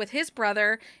system with his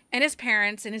brother and his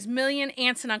parents and his million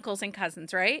aunts and uncles and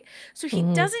cousins, right? So he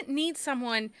doesn't need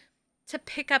someone to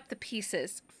pick up the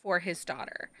pieces for his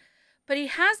daughter. But he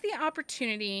has the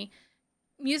opportunity.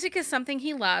 Music is something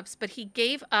he loves, but he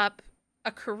gave up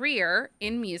a career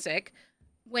in music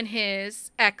when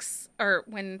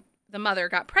when the mother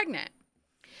got pregnant.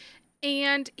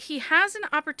 And he has an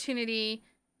opportunity,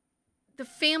 the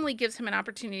family gives him an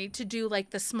opportunity to do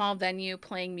like the small venue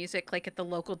playing music, like at the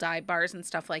local dive bars and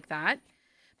stuff like that,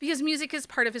 because music is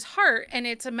part of his heart. And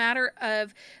it's a matter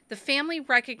of the family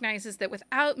recognizes that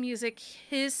without music,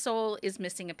 his soul is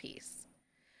missing a piece.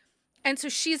 And so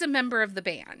she's a member of the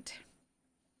band.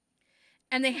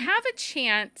 And they have a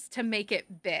chance to make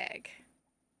it big.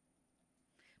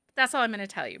 But that's all I'm going to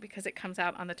tell you because it comes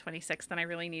out on the 26th and I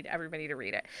really need everybody to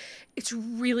read it. It's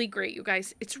really great, you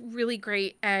guys. It's really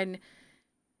great. And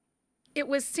it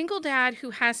was single dad who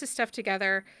has his stuff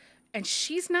together and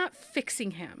she's not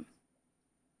fixing him.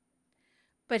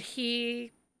 But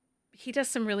he does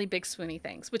some really big swoony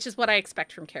things, which is what I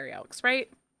expect from Carrie Elks, right?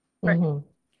 Mm-hmm.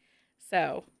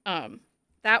 So,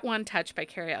 That One Touch by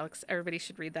Carrie Elks. Everybody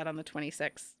should read that on the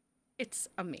 26th. It's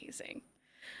amazing.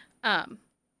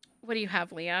 What do you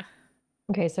have, Leah?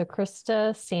 Okay, so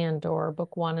Krista Sandor,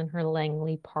 book 1 in her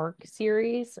Langley Park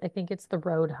series. I think it's The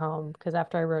Road Home because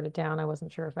after I wrote it down, I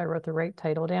wasn't sure if I wrote the right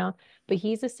title down. But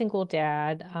he's a single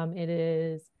dad. It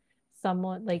is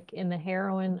someone like in the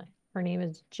heroine, her name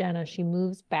is Jenna. She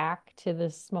moves back to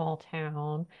this small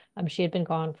town. She had been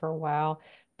gone for a while.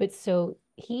 But so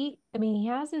he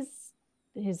has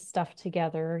his stuff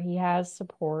together. He has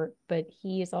support, but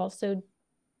he is also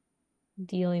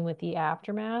dealing with the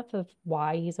aftermath of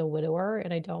why he's a widower.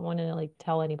 And I don't want to like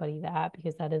tell anybody that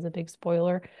because that is a big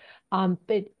spoiler.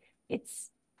 But it's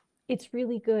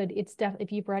really good. It's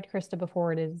if you've read Krista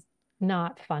before, it is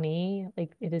not funny.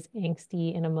 Like it is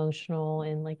angsty and emotional,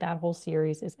 and like that whole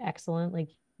series is excellent. Like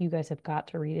you guys have got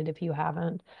to read it if you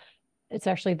haven't. It's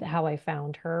actually how I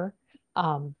found her.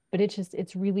 But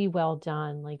it's really well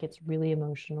done. Like it's really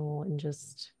emotional and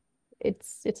just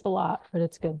it's a lot, but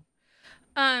it's good.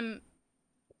 Um,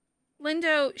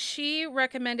 Lindo, she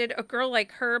recommended A Girl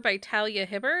Like Her by Talia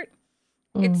Hibbert.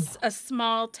 It's a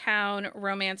small town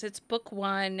romance. It's book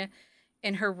 1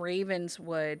 in her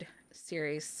Ravenswood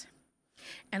series.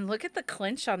 And look at the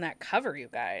clinch on that cover, you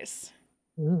guys.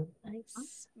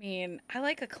 Nice. I mean, I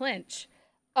like a clinch.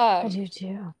 I do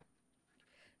too.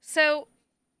 So,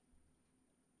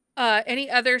 any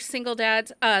other single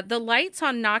dads? The Lights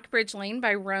on Knockbridge Lane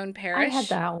by Roan I Parrish. had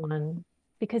that one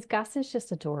because Gus is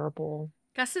just adorable.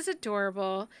 Gus is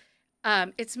adorable.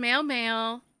 It's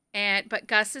male, but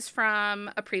Gus is from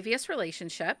a previous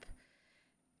relationship.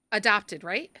 Adopted,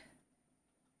 right?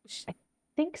 I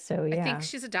think so, I yeah. think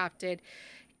she's adopted.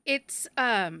 It's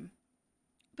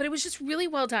but it was just really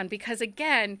well done because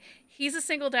again, he's a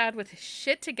single dad with his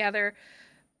shit together,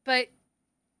 but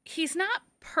he's not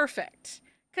perfect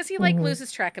because he like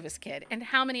loses track of his kid. And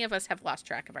how many of us have lost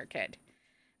track of our kid?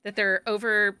 That they're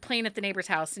over playing at the neighbor's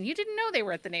house and you didn't know they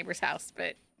were at the neighbor's house,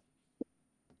 but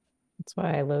That's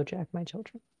why I low jack my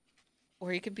children.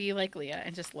 or you could be like Leah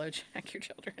and just low jack your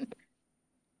children.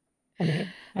 I mean,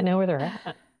 I know where they're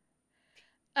at.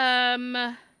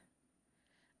 Um,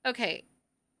 okay.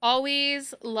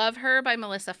 Always Love Her by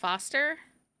Melissa Foster.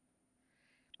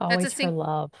 That's a Always her sing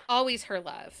love. Always Her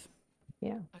Love.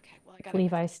 Yeah. Okay, well I gotta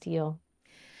Levi Steele.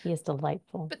 He is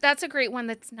delightful. but that's a great one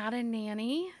that's not a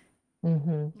nanny. Mm-hmm.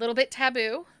 A little bit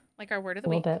taboo, like our word of A the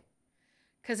little week. bit.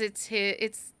 Because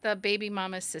it's the baby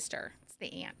mama's sister. It's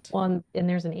the aunt. Well, and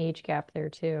there's an age gap there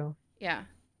too. Yeah.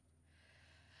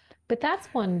 But that's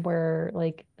one where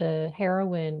like the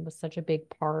heroine was such a big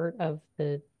part of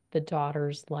the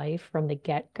daughter's life from the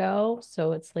get-go.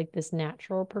 So it's like this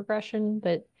natural progression,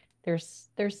 but there's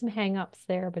some hang-ups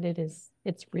there, but it's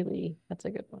really that's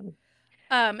a good one.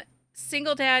 Um,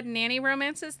 Single dad nanny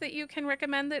romances that you can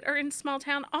recommend that are in small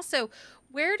town. Also,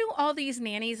 where do all these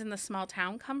nannies in the small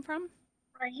town come from?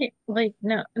 Right? Like,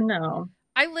 no, no.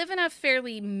 I live in a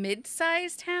fairly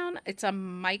mid-sized town. It's a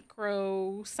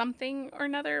micro something or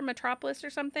another, metropolis or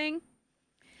something.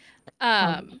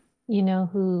 Um, Um, you know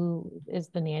who is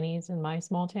the nannies in my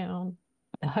small town?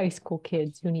 The high school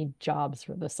kids who need jobs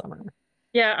for the summer.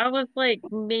 Yeah, I was like,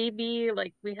 maybe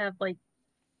like we have like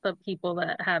the people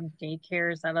that have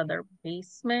daycares out of their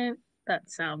basement. That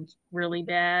sounds really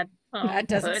bad. that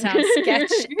doesn't But sound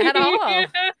sketch at all.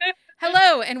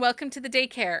 Hello and welcome to the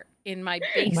daycare in my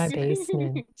In my basement.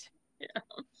 basement. Yeah.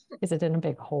 Is it in a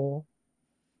big hole?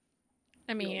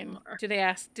 I mean, Sure. do they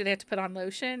have to put on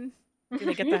lotion? Do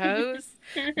they get the hose?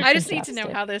 I just need to know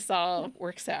Chapstick. how this all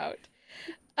works out.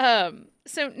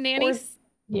 So Or nanny's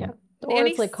yeah. Or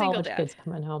nanny it's like single college dad. kids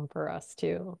coming home for us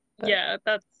too. But Yeah,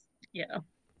 that's yeah.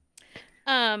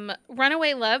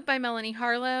 Runaway Love by Melanie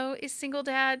Harlow is single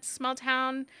dad, small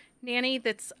town nanny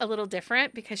that's a little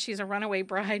different because she's a runaway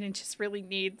bride and just really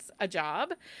needs a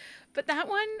job. But that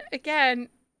one, again,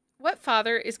 what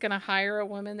father is going to hire a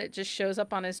woman that just shows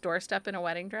up on his doorstep in a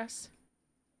wedding dress?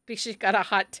 Because she got a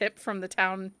hot tip from the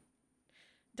town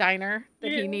diner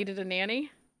that he Yeah. needed a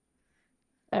nanny,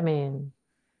 I mean,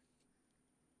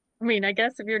 I mean, I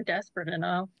guess if you're desperate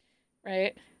enough.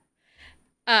 right?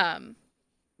 Um,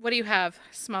 what do you have?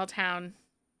 Small town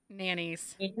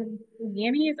nannies.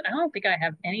 Nannies, I don't think I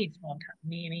have any small town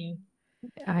nanny.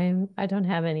 I don't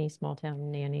have any small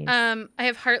town nannies. I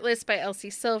have Heartless by Elsie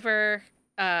Silver.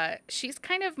 She's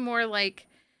kind of more like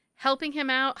helping him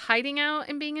out, hiding out,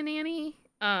 and being a nanny.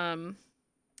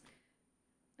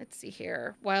 Let's see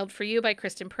here. Wild for You by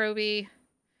Kristen Proby.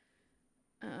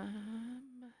 Um,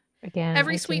 Again,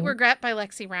 Every I Sweet can Regret by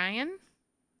Lexi Ryan.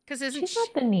 Because she's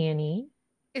not the nanny.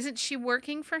 isn't she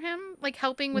working for him, like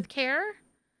helping with care?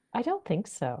 I don't think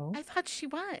so. I thought she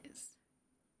was.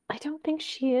 I don't think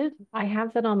she is. I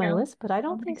have that on my No, list, but I I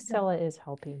don't don't think think so. Stella is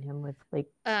helping him with like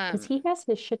because Um, he has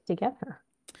his shit together.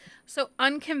 so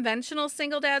Unconventional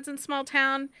Single Dads in Small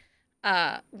Town.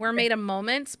 We're Made of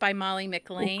Moments by Molly Ooh,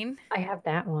 McLean. I have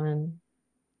that one.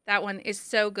 That one is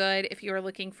so good if you are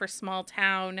looking for small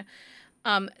town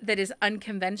that is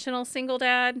unconventional single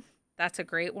dad. That's a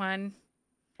great one.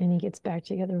 And he gets back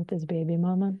together with his baby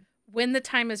mama. When the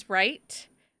Time is Right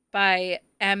by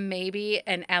M. Maybe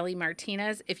and Allie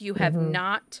Martinez. If you have Mm-hmm.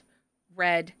 not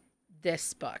read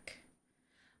this book,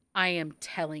 I am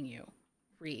telling you,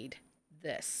 read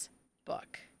this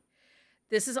book.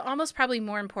 This is almost probably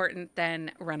more important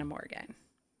than Run a Morgan.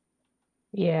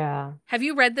 Yeah. Have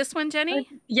you read this one, Jenny?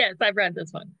 Yes, I've read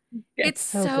this one. Yes, It's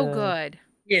So so good. good.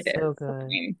 it So is.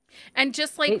 good. And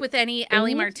just like with any They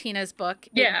Allie need Martinez book,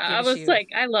 it Yeah, I gives was you. like,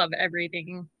 I love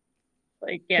everything.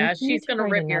 Like, they yeah, need she's to gonna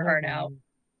write rip your another heart out. one.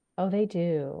 Oh, they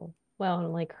do. Well,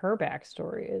 and like her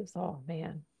backstory is, oh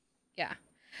man. Yeah.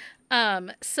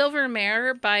 Silver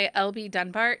Mare by L.B.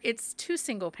 Dunbar. It's two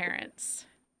single parents.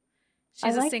 I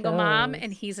She's a like single mom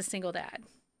and those. he's a single dad.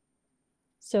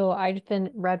 So I've been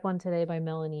read one today by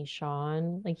Melanie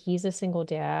Shawn. Like he's a single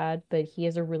dad, but he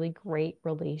has a really great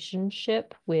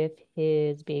relationship with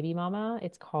his baby mama.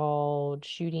 It's called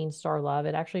Shooting Star Love.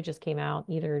 It actually just came out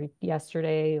either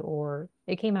yesterday or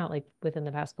it came out like within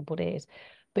the past couple days.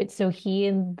 But so he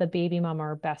and the baby mama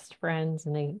are best friends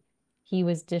and he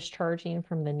was discharging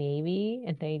from the Navy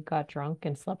and they got drunk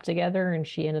and slept together and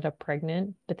she ended up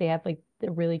pregnant, but they have like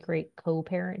a really great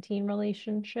co-parenting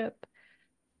relationship.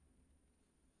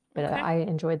 But Okay. I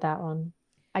enjoyed that one.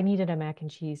 I needed a mac and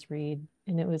cheese read,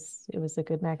 and it was a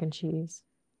good mac and cheese.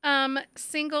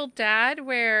 Single dad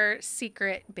where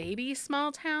secret baby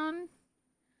small town.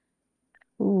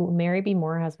 Ooh, Mary B.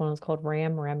 Moore has one. It's called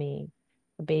Ram Remy.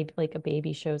 A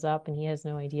baby shows up, and he has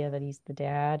no idea that he's the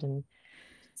dad, and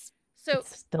it's So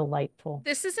it's delightful.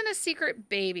 this isn't a secret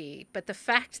baby, but the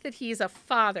fact that he's a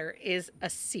father is a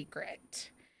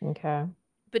secret. Okay. To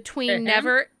Between him?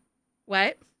 never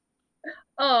what?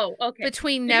 Oh, okay.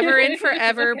 between Never and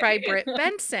Forever by Britt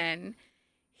Benson.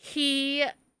 He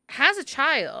has a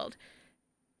child.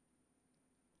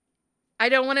 I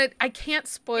can't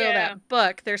spoil that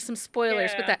book. There's some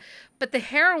spoilers with that. But the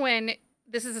heroine,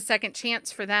 this is a second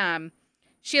chance for them.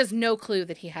 She has no clue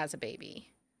that he has a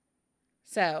baby.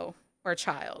 So, or a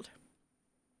child.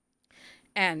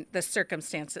 And the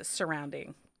circumstances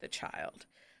surrounding the child.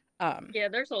 Yeah,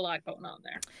 there's a lot going on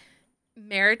there.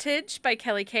 Meritage by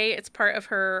Kelly Kay. It's part of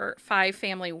her 5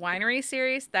 family winery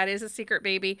series. That is a secret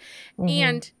baby.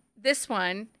 And this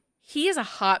one, he is a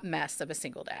hot mess of a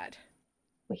single dad.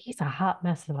 Well, he's a hot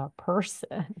mess of a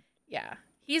person. Yeah.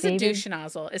 He's a douche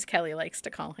nozzle, as Kelly likes to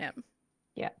call him.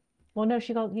 Yeah. Well, no,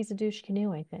 he's a douche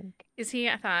canoe, I think. Is he?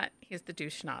 I thought he's the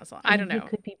douche nozzle. I don't know. He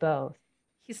could be both.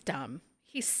 He's dumb.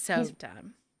 He's so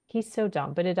dumb. He's so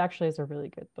dumb, but it actually is a really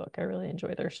good book. I really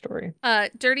enjoy their story.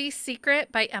 Dirty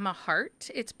Secret by Emma Hart.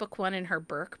 It's book 1 in her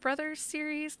Burke Brothers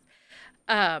series.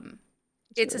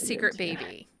 It's a secret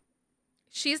baby.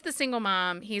 She's the single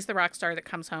mom. He's the rock star that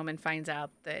comes home and finds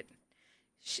out that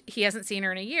he hasn't seen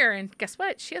her in a year. And guess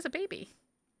what? She has a baby.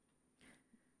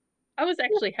 I was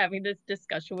actually having this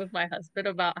discussion with my husband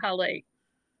about how, like,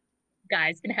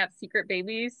 guys can have secret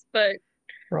babies, but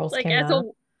girls like cannot.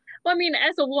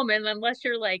 As a woman, unless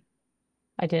you're like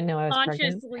I didn't know I was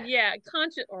pregnant.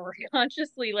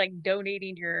 Consciously like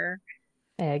donating your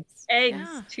eggs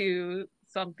to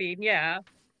something. Yeah,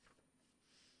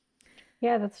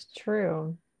 that's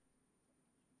true.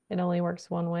 It only works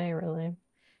one way, really.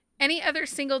 Any other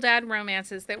single dad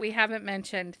romances that we haven't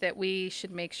mentioned that we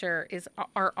should make sure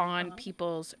are on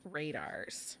people's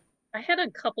radars? I had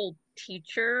a couple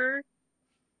teacher,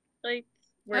 like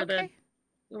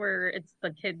where it's the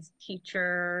kid's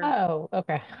teacher. Oh,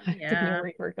 okay. I didn't know where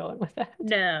you were going with that.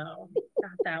 No,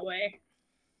 not that way.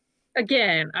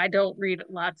 Again, I don't read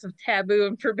lots of taboo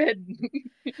and forbidden.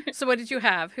 So what did you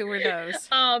have? Who were those?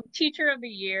 Teacher of the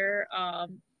Year.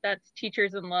 That's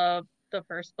Teachers in Love, the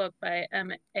first book by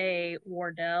M.A.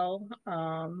 Wardell.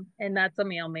 And that's a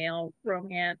male-male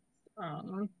romance.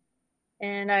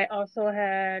 And I also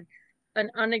had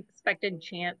An Unexpected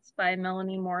Chance by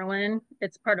Melanie Moreland.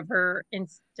 It's part of her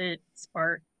Instant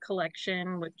Spark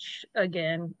collection, which,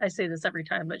 again, I say this every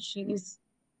time, but she's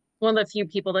one of the few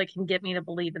people that can get me to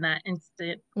believe in that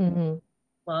instant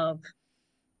love.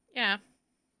 Yeah,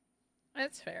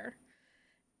 that's fair.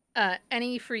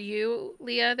 Any for you,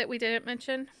 Leah, that we didn't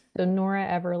mention? So Nora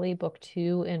Everly, book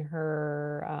 2 in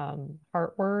her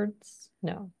Heart Words.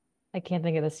 No, I can't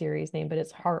think of the series name, but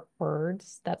it's Heart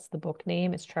Words. That's the book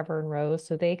name. It's Trevor and Rose.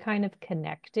 So they kind of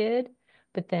connected,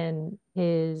 but then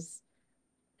his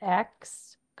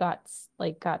ex got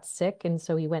sick, and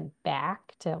so he went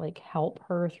back to like help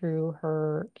her through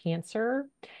her cancer,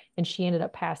 and she ended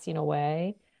up passing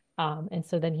away. And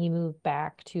so then he moved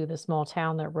back to the small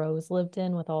town that Rose lived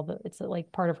in with it's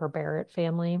like part of her Barrett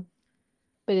family.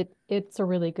 But it's a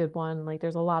really good one. Like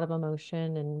there's a lot of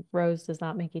emotion, and Rose does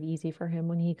not make it easy for him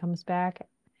when he comes back,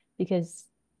 because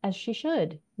as she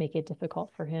should make it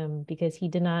difficult for him, because he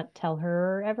did not tell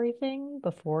her everything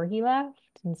before he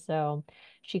left. And so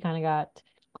she kind of got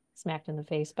smacked in the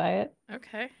face by it.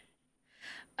 Okay.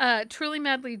 Truly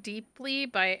Madly Deeply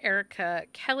by Erica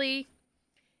Kelly.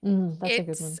 That's a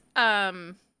good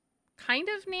one. Kind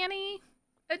of nanny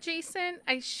adjacent.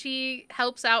 She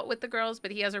helps out with the girls,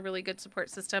 but he has a really good support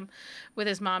system with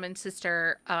his mom and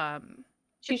sister.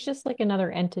 She's just like another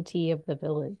entity of the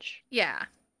village. Yeah.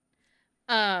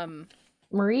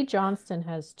 Marie Johnston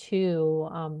has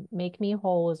 2. Make Me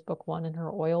Whole is book 1 in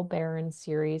her Oil Baron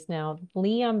series. Now,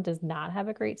 Liam does not have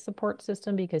a great support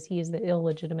system because he is the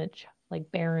illegitimate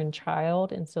barren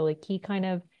child, and so like he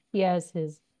has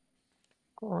his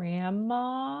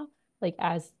grandma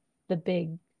as the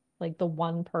big, the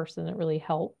one person that really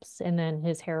helps, and then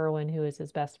his heroine, who is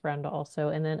his best friend also.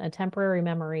 And then A Temporary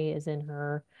Memory is in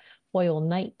her Oil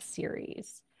Knight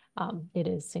series. It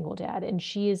is single dad, and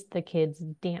she is the kid's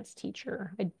dance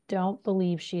teacher. I don't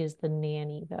believe she is the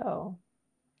nanny though,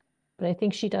 but I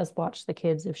think she does watch the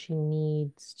kids if she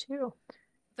needs to.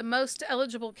 The Most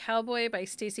Eligible Cowboy by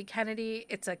Stacey Kennedy.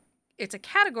 It's a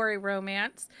category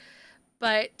romance,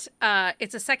 but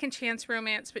it's a second chance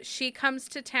romance. But she comes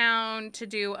to town to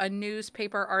do a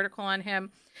newspaper article on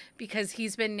him because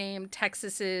he's been named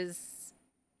Texas's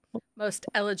most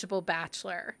eligible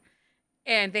bachelor.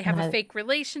 And they have a fake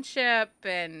relationship,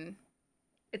 and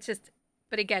it's just,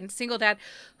 but again, single dad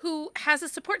who has a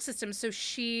support system, so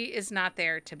she is not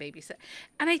there to babysit.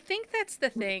 And I think that's the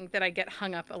thing that I get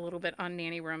hung up a little bit on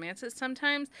nanny romances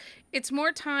sometimes. It's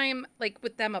more time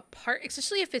with them apart,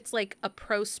 especially if it's like a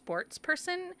pro sports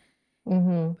person.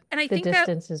 Mm-hmm. And I The think that,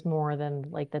 distance is more than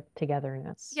like the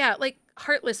togetherness. yeah, like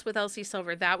Heartless with Elsie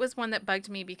Silver, that was one that bugged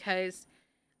me because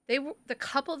the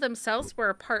couple themselves were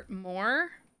apart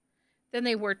more than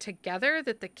they were together,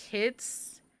 that the kid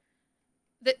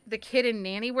and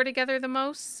Nanny were together the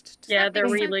most. Does Yeah, that make their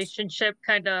sense? relationship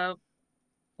kind of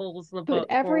pulls the But book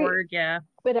every forward. Yeah.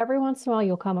 but every once in a while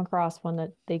you'll come across one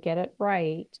that they get it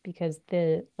right because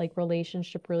the like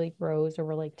relationship really grows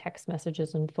over like text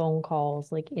messages and phone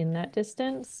calls like in that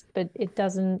distance. But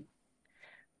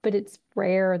it's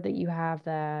rare that you have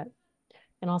that.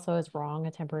 And also is wrong,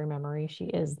 a temporary memory. She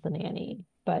is the nanny,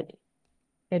 but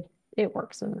it it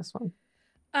works in this one.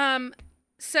 Um,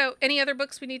 so any other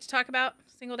books we need to talk about?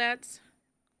 Single dads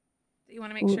that you want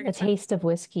to make Ooh, sure A gets done? Taste of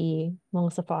Whiskey,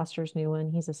 Melissa Foster's new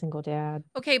one. He's a single dad.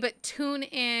 Okay, but tune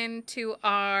in to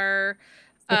our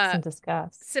Sips uh and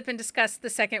Discuss. sip and discuss the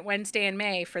second Wednesday in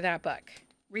May for that book.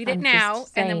 Read it I'm now,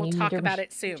 just and then saying we'll talk about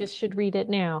it you soon. just should read it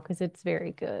now because it's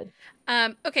very good.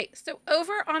 Okay, so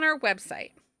over on our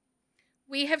website,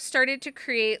 we have started to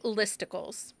create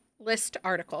listicles, list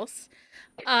articles,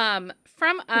 from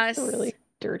It's a us. really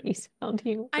dirty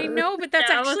sounding I word. know, but that's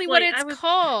Yeah, I was actually what like, it's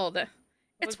called. I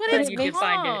It's was what But glad it's it you makes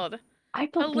defined it. called. I A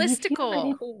believe you, but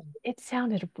listicle. Cool. it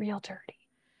sounded real dirty.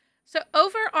 So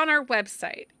over on our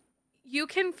website, you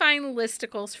can find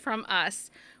listicles from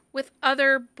us with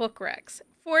other book recs.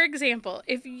 For example,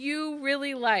 if you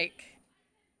really like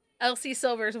Elsie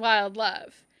Silver's Wild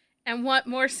Love and want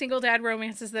more single dad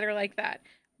romances that are like that,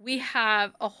 we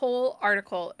have a whole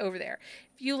article over there.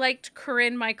 If you liked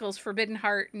Corinne Michael's Forbidden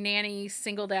Heart, Nanny,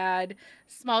 Single Dad,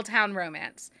 Small Town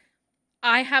Romance,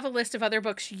 I have a list of other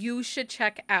books you should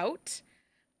check out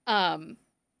um,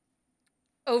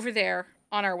 over there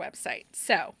on our website.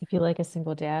 So, If you like a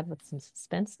single dad with some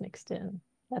suspense mixed in,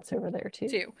 that's over there too.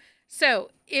 too. So,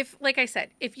 if, like I said,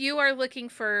 if you are looking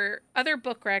for other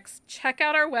book recs, check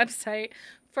out our website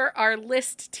for our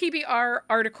list TBR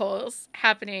articles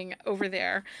happening over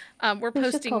there. We're Let's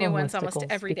just posting call new them ones almost listicles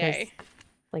every because day.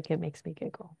 like it makes me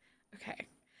giggle. Okay.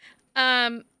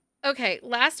 Um, okay.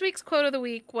 Last week's quote of the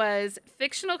week was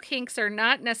fictional kinks are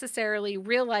not necessarily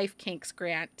real life kinks,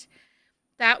 Grant.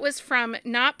 That was from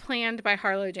Not Planned by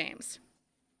Harlow James.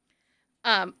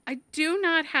 I do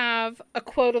not have a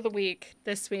quote of the week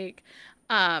this week.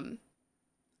 I'm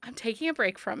taking a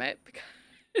break from it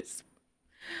because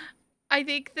I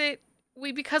think that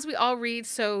because we all read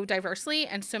so diversely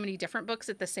and so many different books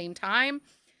at the same time,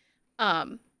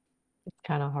 um, It's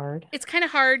kind of hard. it's kind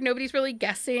of hard. Nobody's really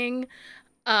guessing.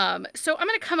 So I'm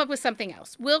going to come up with something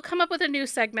else. We'll come up with a new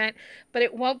segment, but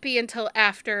it won't be until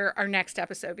after our next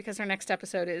episode because our next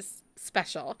episode is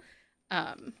special.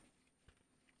 Um,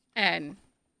 and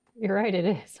You're right, it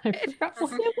is. I forgot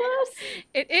what it was.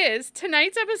 it is.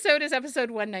 Tonight's episode is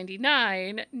episode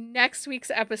 199. Next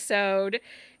week's episode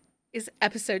is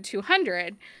episode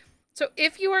 200. So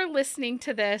if you are listening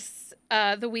to this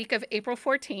the week of April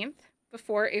 14th,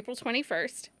 before April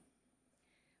 21st,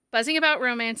 Buzzing About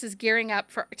Romance is gearing up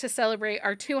to celebrate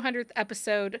our 200th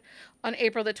episode on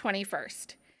April the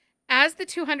 21st. As the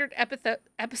 200th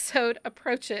episode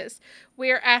approaches, we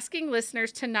are asking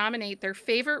listeners to nominate their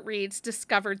favorite reads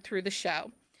discovered through the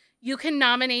show. You can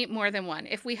nominate more than one.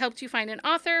 If we helped you find an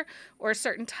author or a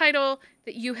certain title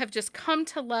that you have just come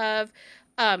to love,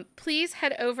 please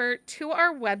head over to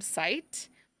our website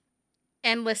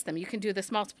and list them. You can do this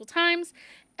multiple times.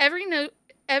 Every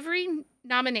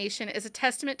nomination is a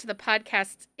testament to the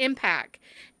podcast's impact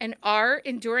and our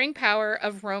enduring power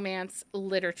of romance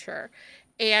literature.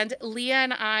 And Leah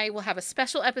and I will have a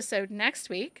special episode next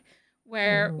week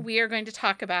where we are going to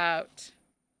talk about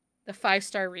the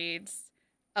 5-star reads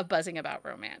of Buzzing About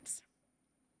Romance.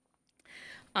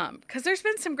 Because there's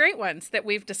been some great ones that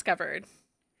we've discovered.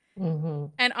 Mm-hmm.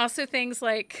 And also things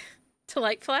like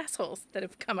Delightful Assholes that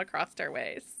have come across our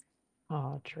ways.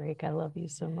 Oh, Drake, I love you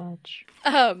so much.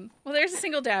 Well, there's a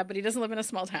single dad, but he doesn't live in a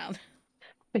small town.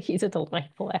 But he's a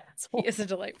delightful asshole. He is a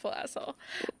delightful asshole.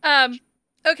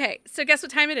 Okay, so guess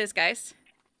what time it is, guys?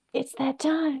 It's that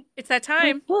time. It's that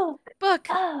time. Book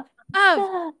of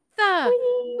the the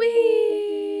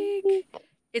week. week.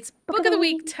 It's book of the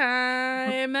week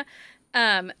time.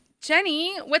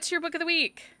 Jenny, what's your book of the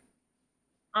week?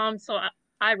 So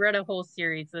I read a whole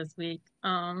series this week.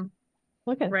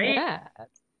 Look at right? that.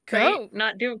 Go. Right?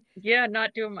 Not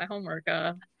doing my homework.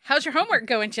 How's your homework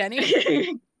going,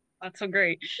 Jenny? Not so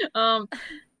great.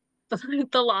 The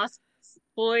Lost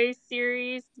Boys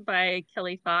series by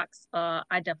Kelly Fox. I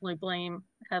definitely blame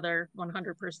Heather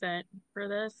 100% for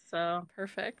this. So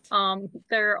Perfect.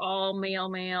 they're all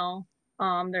male.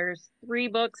 There's 3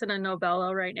 books and a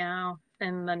novella right now,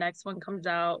 and the next one comes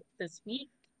out this week.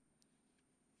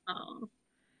 Um,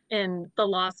 and the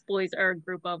Lost Boys are a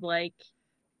group of like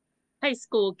high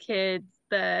school kids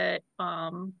that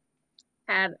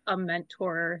had a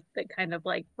mentor that kind of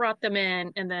like brought them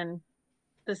in, and then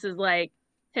this is like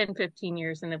 10, 15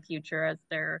 years in the future as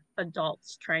they're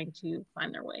adults trying to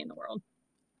find their way in the world.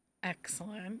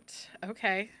 Excellent.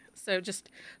 Okay. So just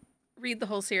read the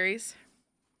whole series.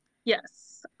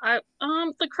 Yes.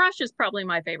 The Crush is probably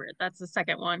my favorite. That's the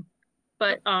second one.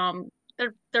 But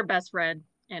they're best read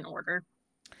in order.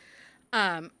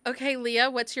 Okay, Leah,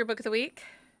 what's your book of the week?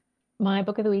 My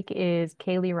book of the week is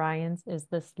Kaylee Ryan's Is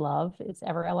This Love? It's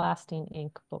Everlasting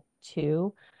Ink Book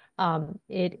 2.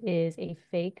 It is a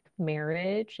fake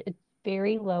marriage. It's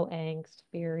very low angst,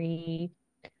 very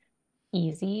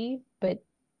easy, but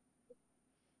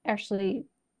actually,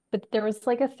 but there was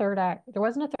like a third act. There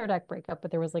wasn't a third act breakup, but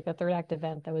there was like a third act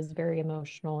event that was very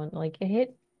emotional and like it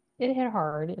hit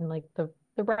hard in like the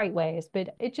right ways.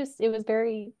 But it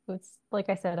was like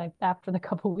I said, after the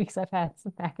couple weeks I've had,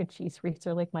 some mac and cheese reads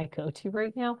are like my go-to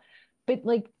right now. But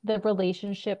like the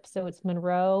relationship, so it's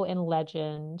Monroe and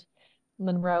Legend.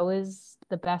 Monroe is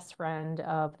the best friend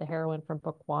of the heroine from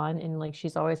book one, and like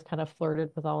she's always kind of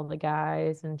flirted with all the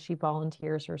guys, and she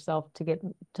volunteers herself to get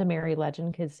to marry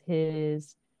Legend because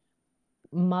his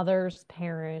mother's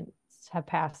parents have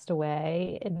passed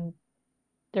away, and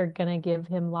they're gonna give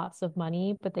him lots of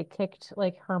money, but they kicked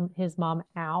like his mom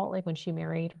out, like when she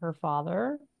married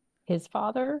his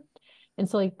father. And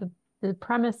so like the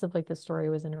premise of like the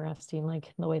story was interesting,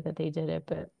 like the way that they did it,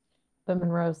 but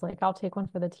Monroe's like, I'll take one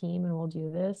for the team and we'll do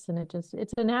this. And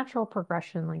it's a natural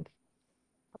progression. Like,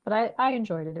 but I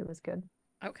enjoyed it. It was good.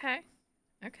 Okay.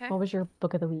 Okay. What was your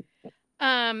book of the week?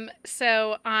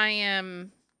 So I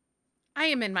am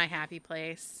in my happy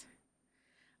place.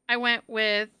 I went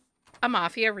with a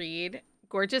mafia read,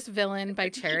 Gorgeous Villain by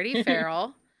Charity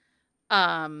Farrell.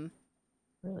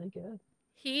 Really good.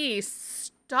 He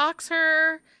stalks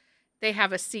her. They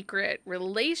have a secret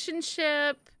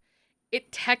relationship. It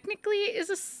technically is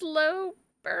a slow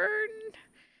burn.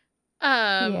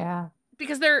 Yeah.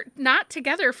 Because they're not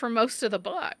together for most of the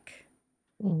book.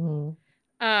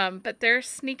 Mm-hmm. But they're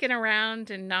sneaking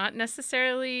around and not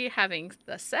necessarily having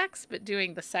the sex, but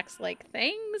doing the sex-like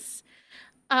things.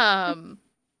 And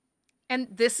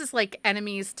this is like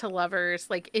enemies to lovers.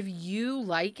 Like if you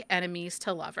like enemies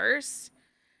to lovers,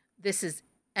 this is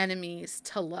enemies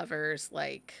to lovers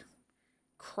like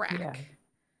crack. Yeah.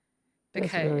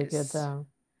 Because It's really good though.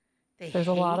 there's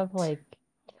A lot of like,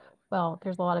 well,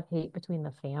 there's a lot of hate between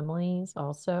the families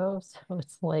also. So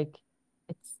it's like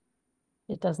it's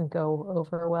it doesn't go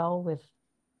over well with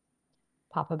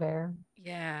Papa Bear.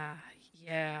 Yeah,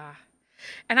 yeah.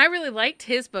 And I really liked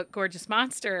his book, Gorgeous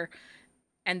Monster.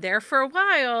 And there for a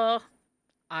while,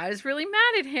 I was really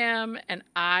mad at him and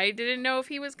I didn't know if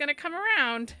he was going to come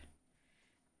around.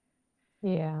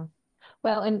 Yeah.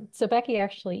 Well, and so Becky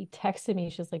actually texted me.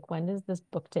 She's like, when does this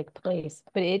book take place?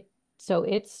 It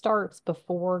starts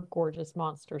before Gorgeous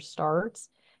Monster starts.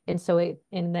 And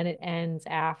then it ends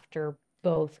after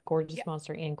both Gorgeous Yeah.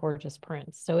 Monster and Gorgeous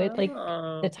Prince. So it like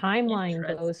the timeline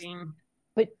goes,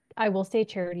 but I will say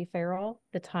Charity Farrell,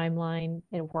 the timeline,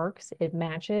 it works, it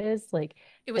matches. Like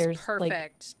It was there's like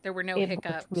perfect. There were no it worked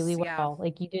hiccups. really Yeah. well.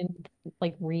 Like you didn't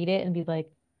like read it and be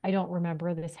like, I don't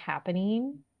remember this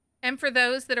happening. And for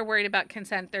those that are worried about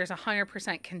consent, there's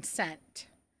 100% consent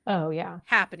Oh yeah.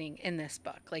 happening in this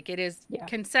book. Like it is Yeah.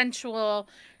 consensual.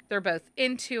 They're both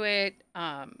into it.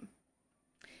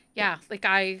 Yeah, like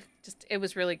it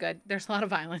was really good. There's a lot of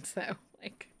violence though.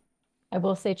 Like I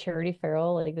will say Charity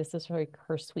Farrell, like this is like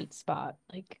her sweet spot,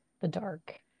 like the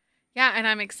dark. yeah, and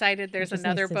I'm excited there's just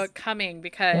another needs to book coming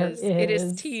because There it is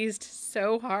is. teased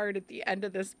so hard at the end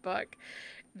of this book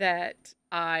that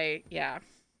yeah.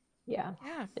 Yeah,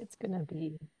 Yeah. it's gonna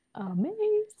be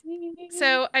amazing.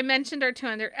 So I mentioned our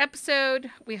 200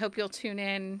 episode. We hope you'll tune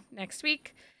in next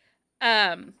week.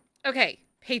 Okay,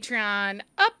 Patreon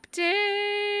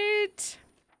update.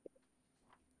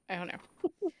 I don't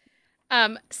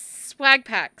know. Swag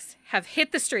packs have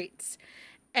hit the streets.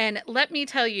 And let me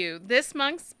tell you, this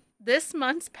month's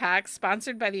pack,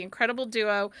 sponsored by the incredible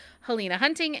duo Helena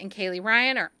Hunting and Kaylee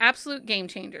Ryan, are absolute game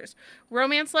changers.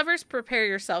 Romance lovers, prepare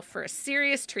yourself for a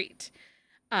serious treat.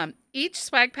 Each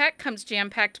swag pack comes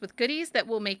jam-packed with goodies that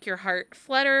will make your heart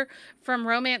flutter, from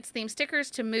romance-themed stickers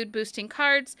to mood-boosting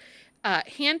cards,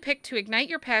 handpicked to ignite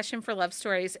your passion for love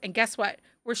stories. And guess what?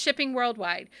 We're shipping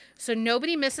worldwide, so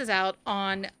nobody misses out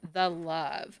on the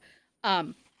love.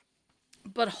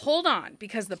 But hold on,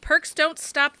 because the perks don't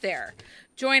stop there.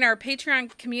 Join our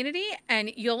Patreon community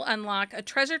and you'll unlock a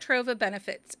treasure trove of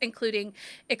benefits, including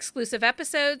exclusive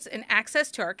episodes and access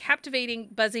to our captivating,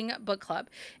 buzzing book club.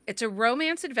 It's a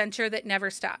romance adventure that never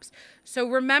stops. So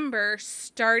remember,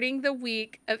 starting the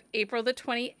week of April the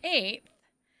 28th,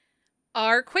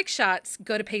 our quick shots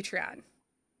go to Patreon.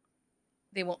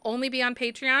 They will only be on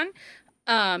Patreon.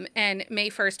 And May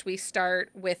 1st, we start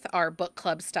with our book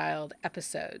club styled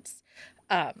episodes.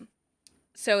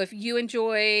 So if you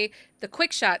enjoy the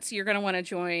quick shots, you're going to want to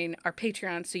join our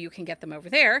Patreon so you can get them over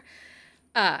there.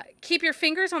 Keep your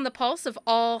fingers on the pulse of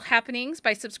all happenings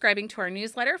by subscribing to our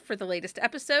newsletter for the latest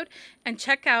episode, and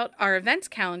check out our events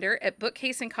calendar at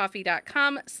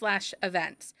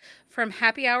bookcaseandcoffee.com/events. From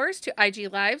happy hours to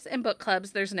IG lives and book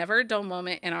clubs, there's never a dull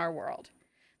moment in our world.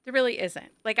 There really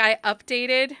isn't. Like, I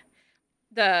updated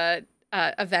the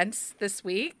events this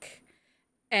week,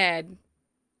 and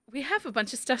we have a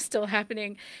bunch of stuff still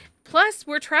happening. Plus,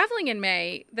 we're traveling in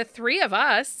May. The three of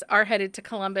us are headed to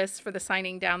Columbus for the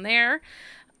signing down there.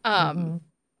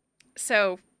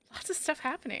 So lots of stuff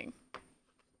happening.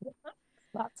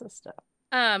 Lots of stuff.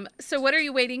 So what are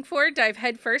you waiting for? Dive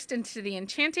headfirst into the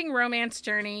enchanting romance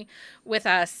journey with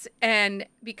us and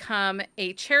become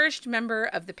a cherished member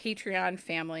of the Patreon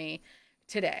family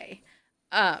today.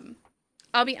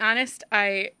 I'll be honest,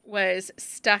 I was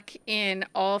stuck in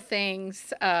all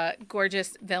things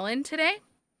gorgeous villain today,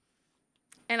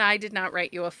 and I did not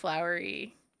write you a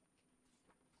flowery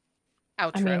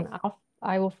outro. I mean,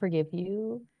 I will forgive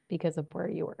you because of where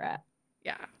you were at.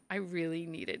 Yeah, I really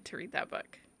needed to read that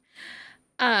book.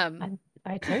 I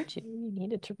told you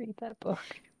needed to read that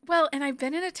book. Well, and I've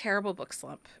been in a terrible book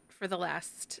slump for the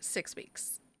last 6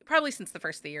 weeks, probably since the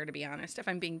first of the year, to be honest, if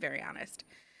I'm being very honest.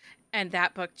 And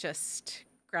that book just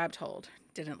grabbed hold.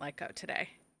 Didn't let go today.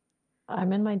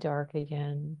 I'm in my dark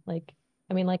again. Like,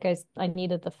 I mean, like I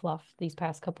needed the fluff these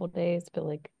past couple of days, but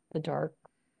like the dark,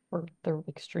 or they're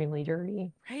extremely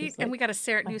dirty. Right? It's And like, we got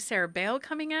a new Sarah Bale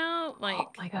coming out. Like, oh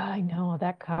my God, I know.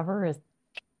 That cover is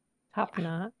top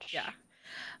notch. Yeah.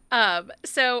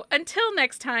 So until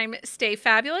next time, stay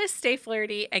fabulous, stay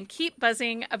flirty, and keep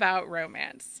buzzing about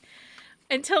romance.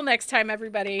 Until next time,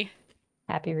 everybody.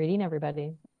 Happy reading,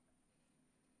 everybody.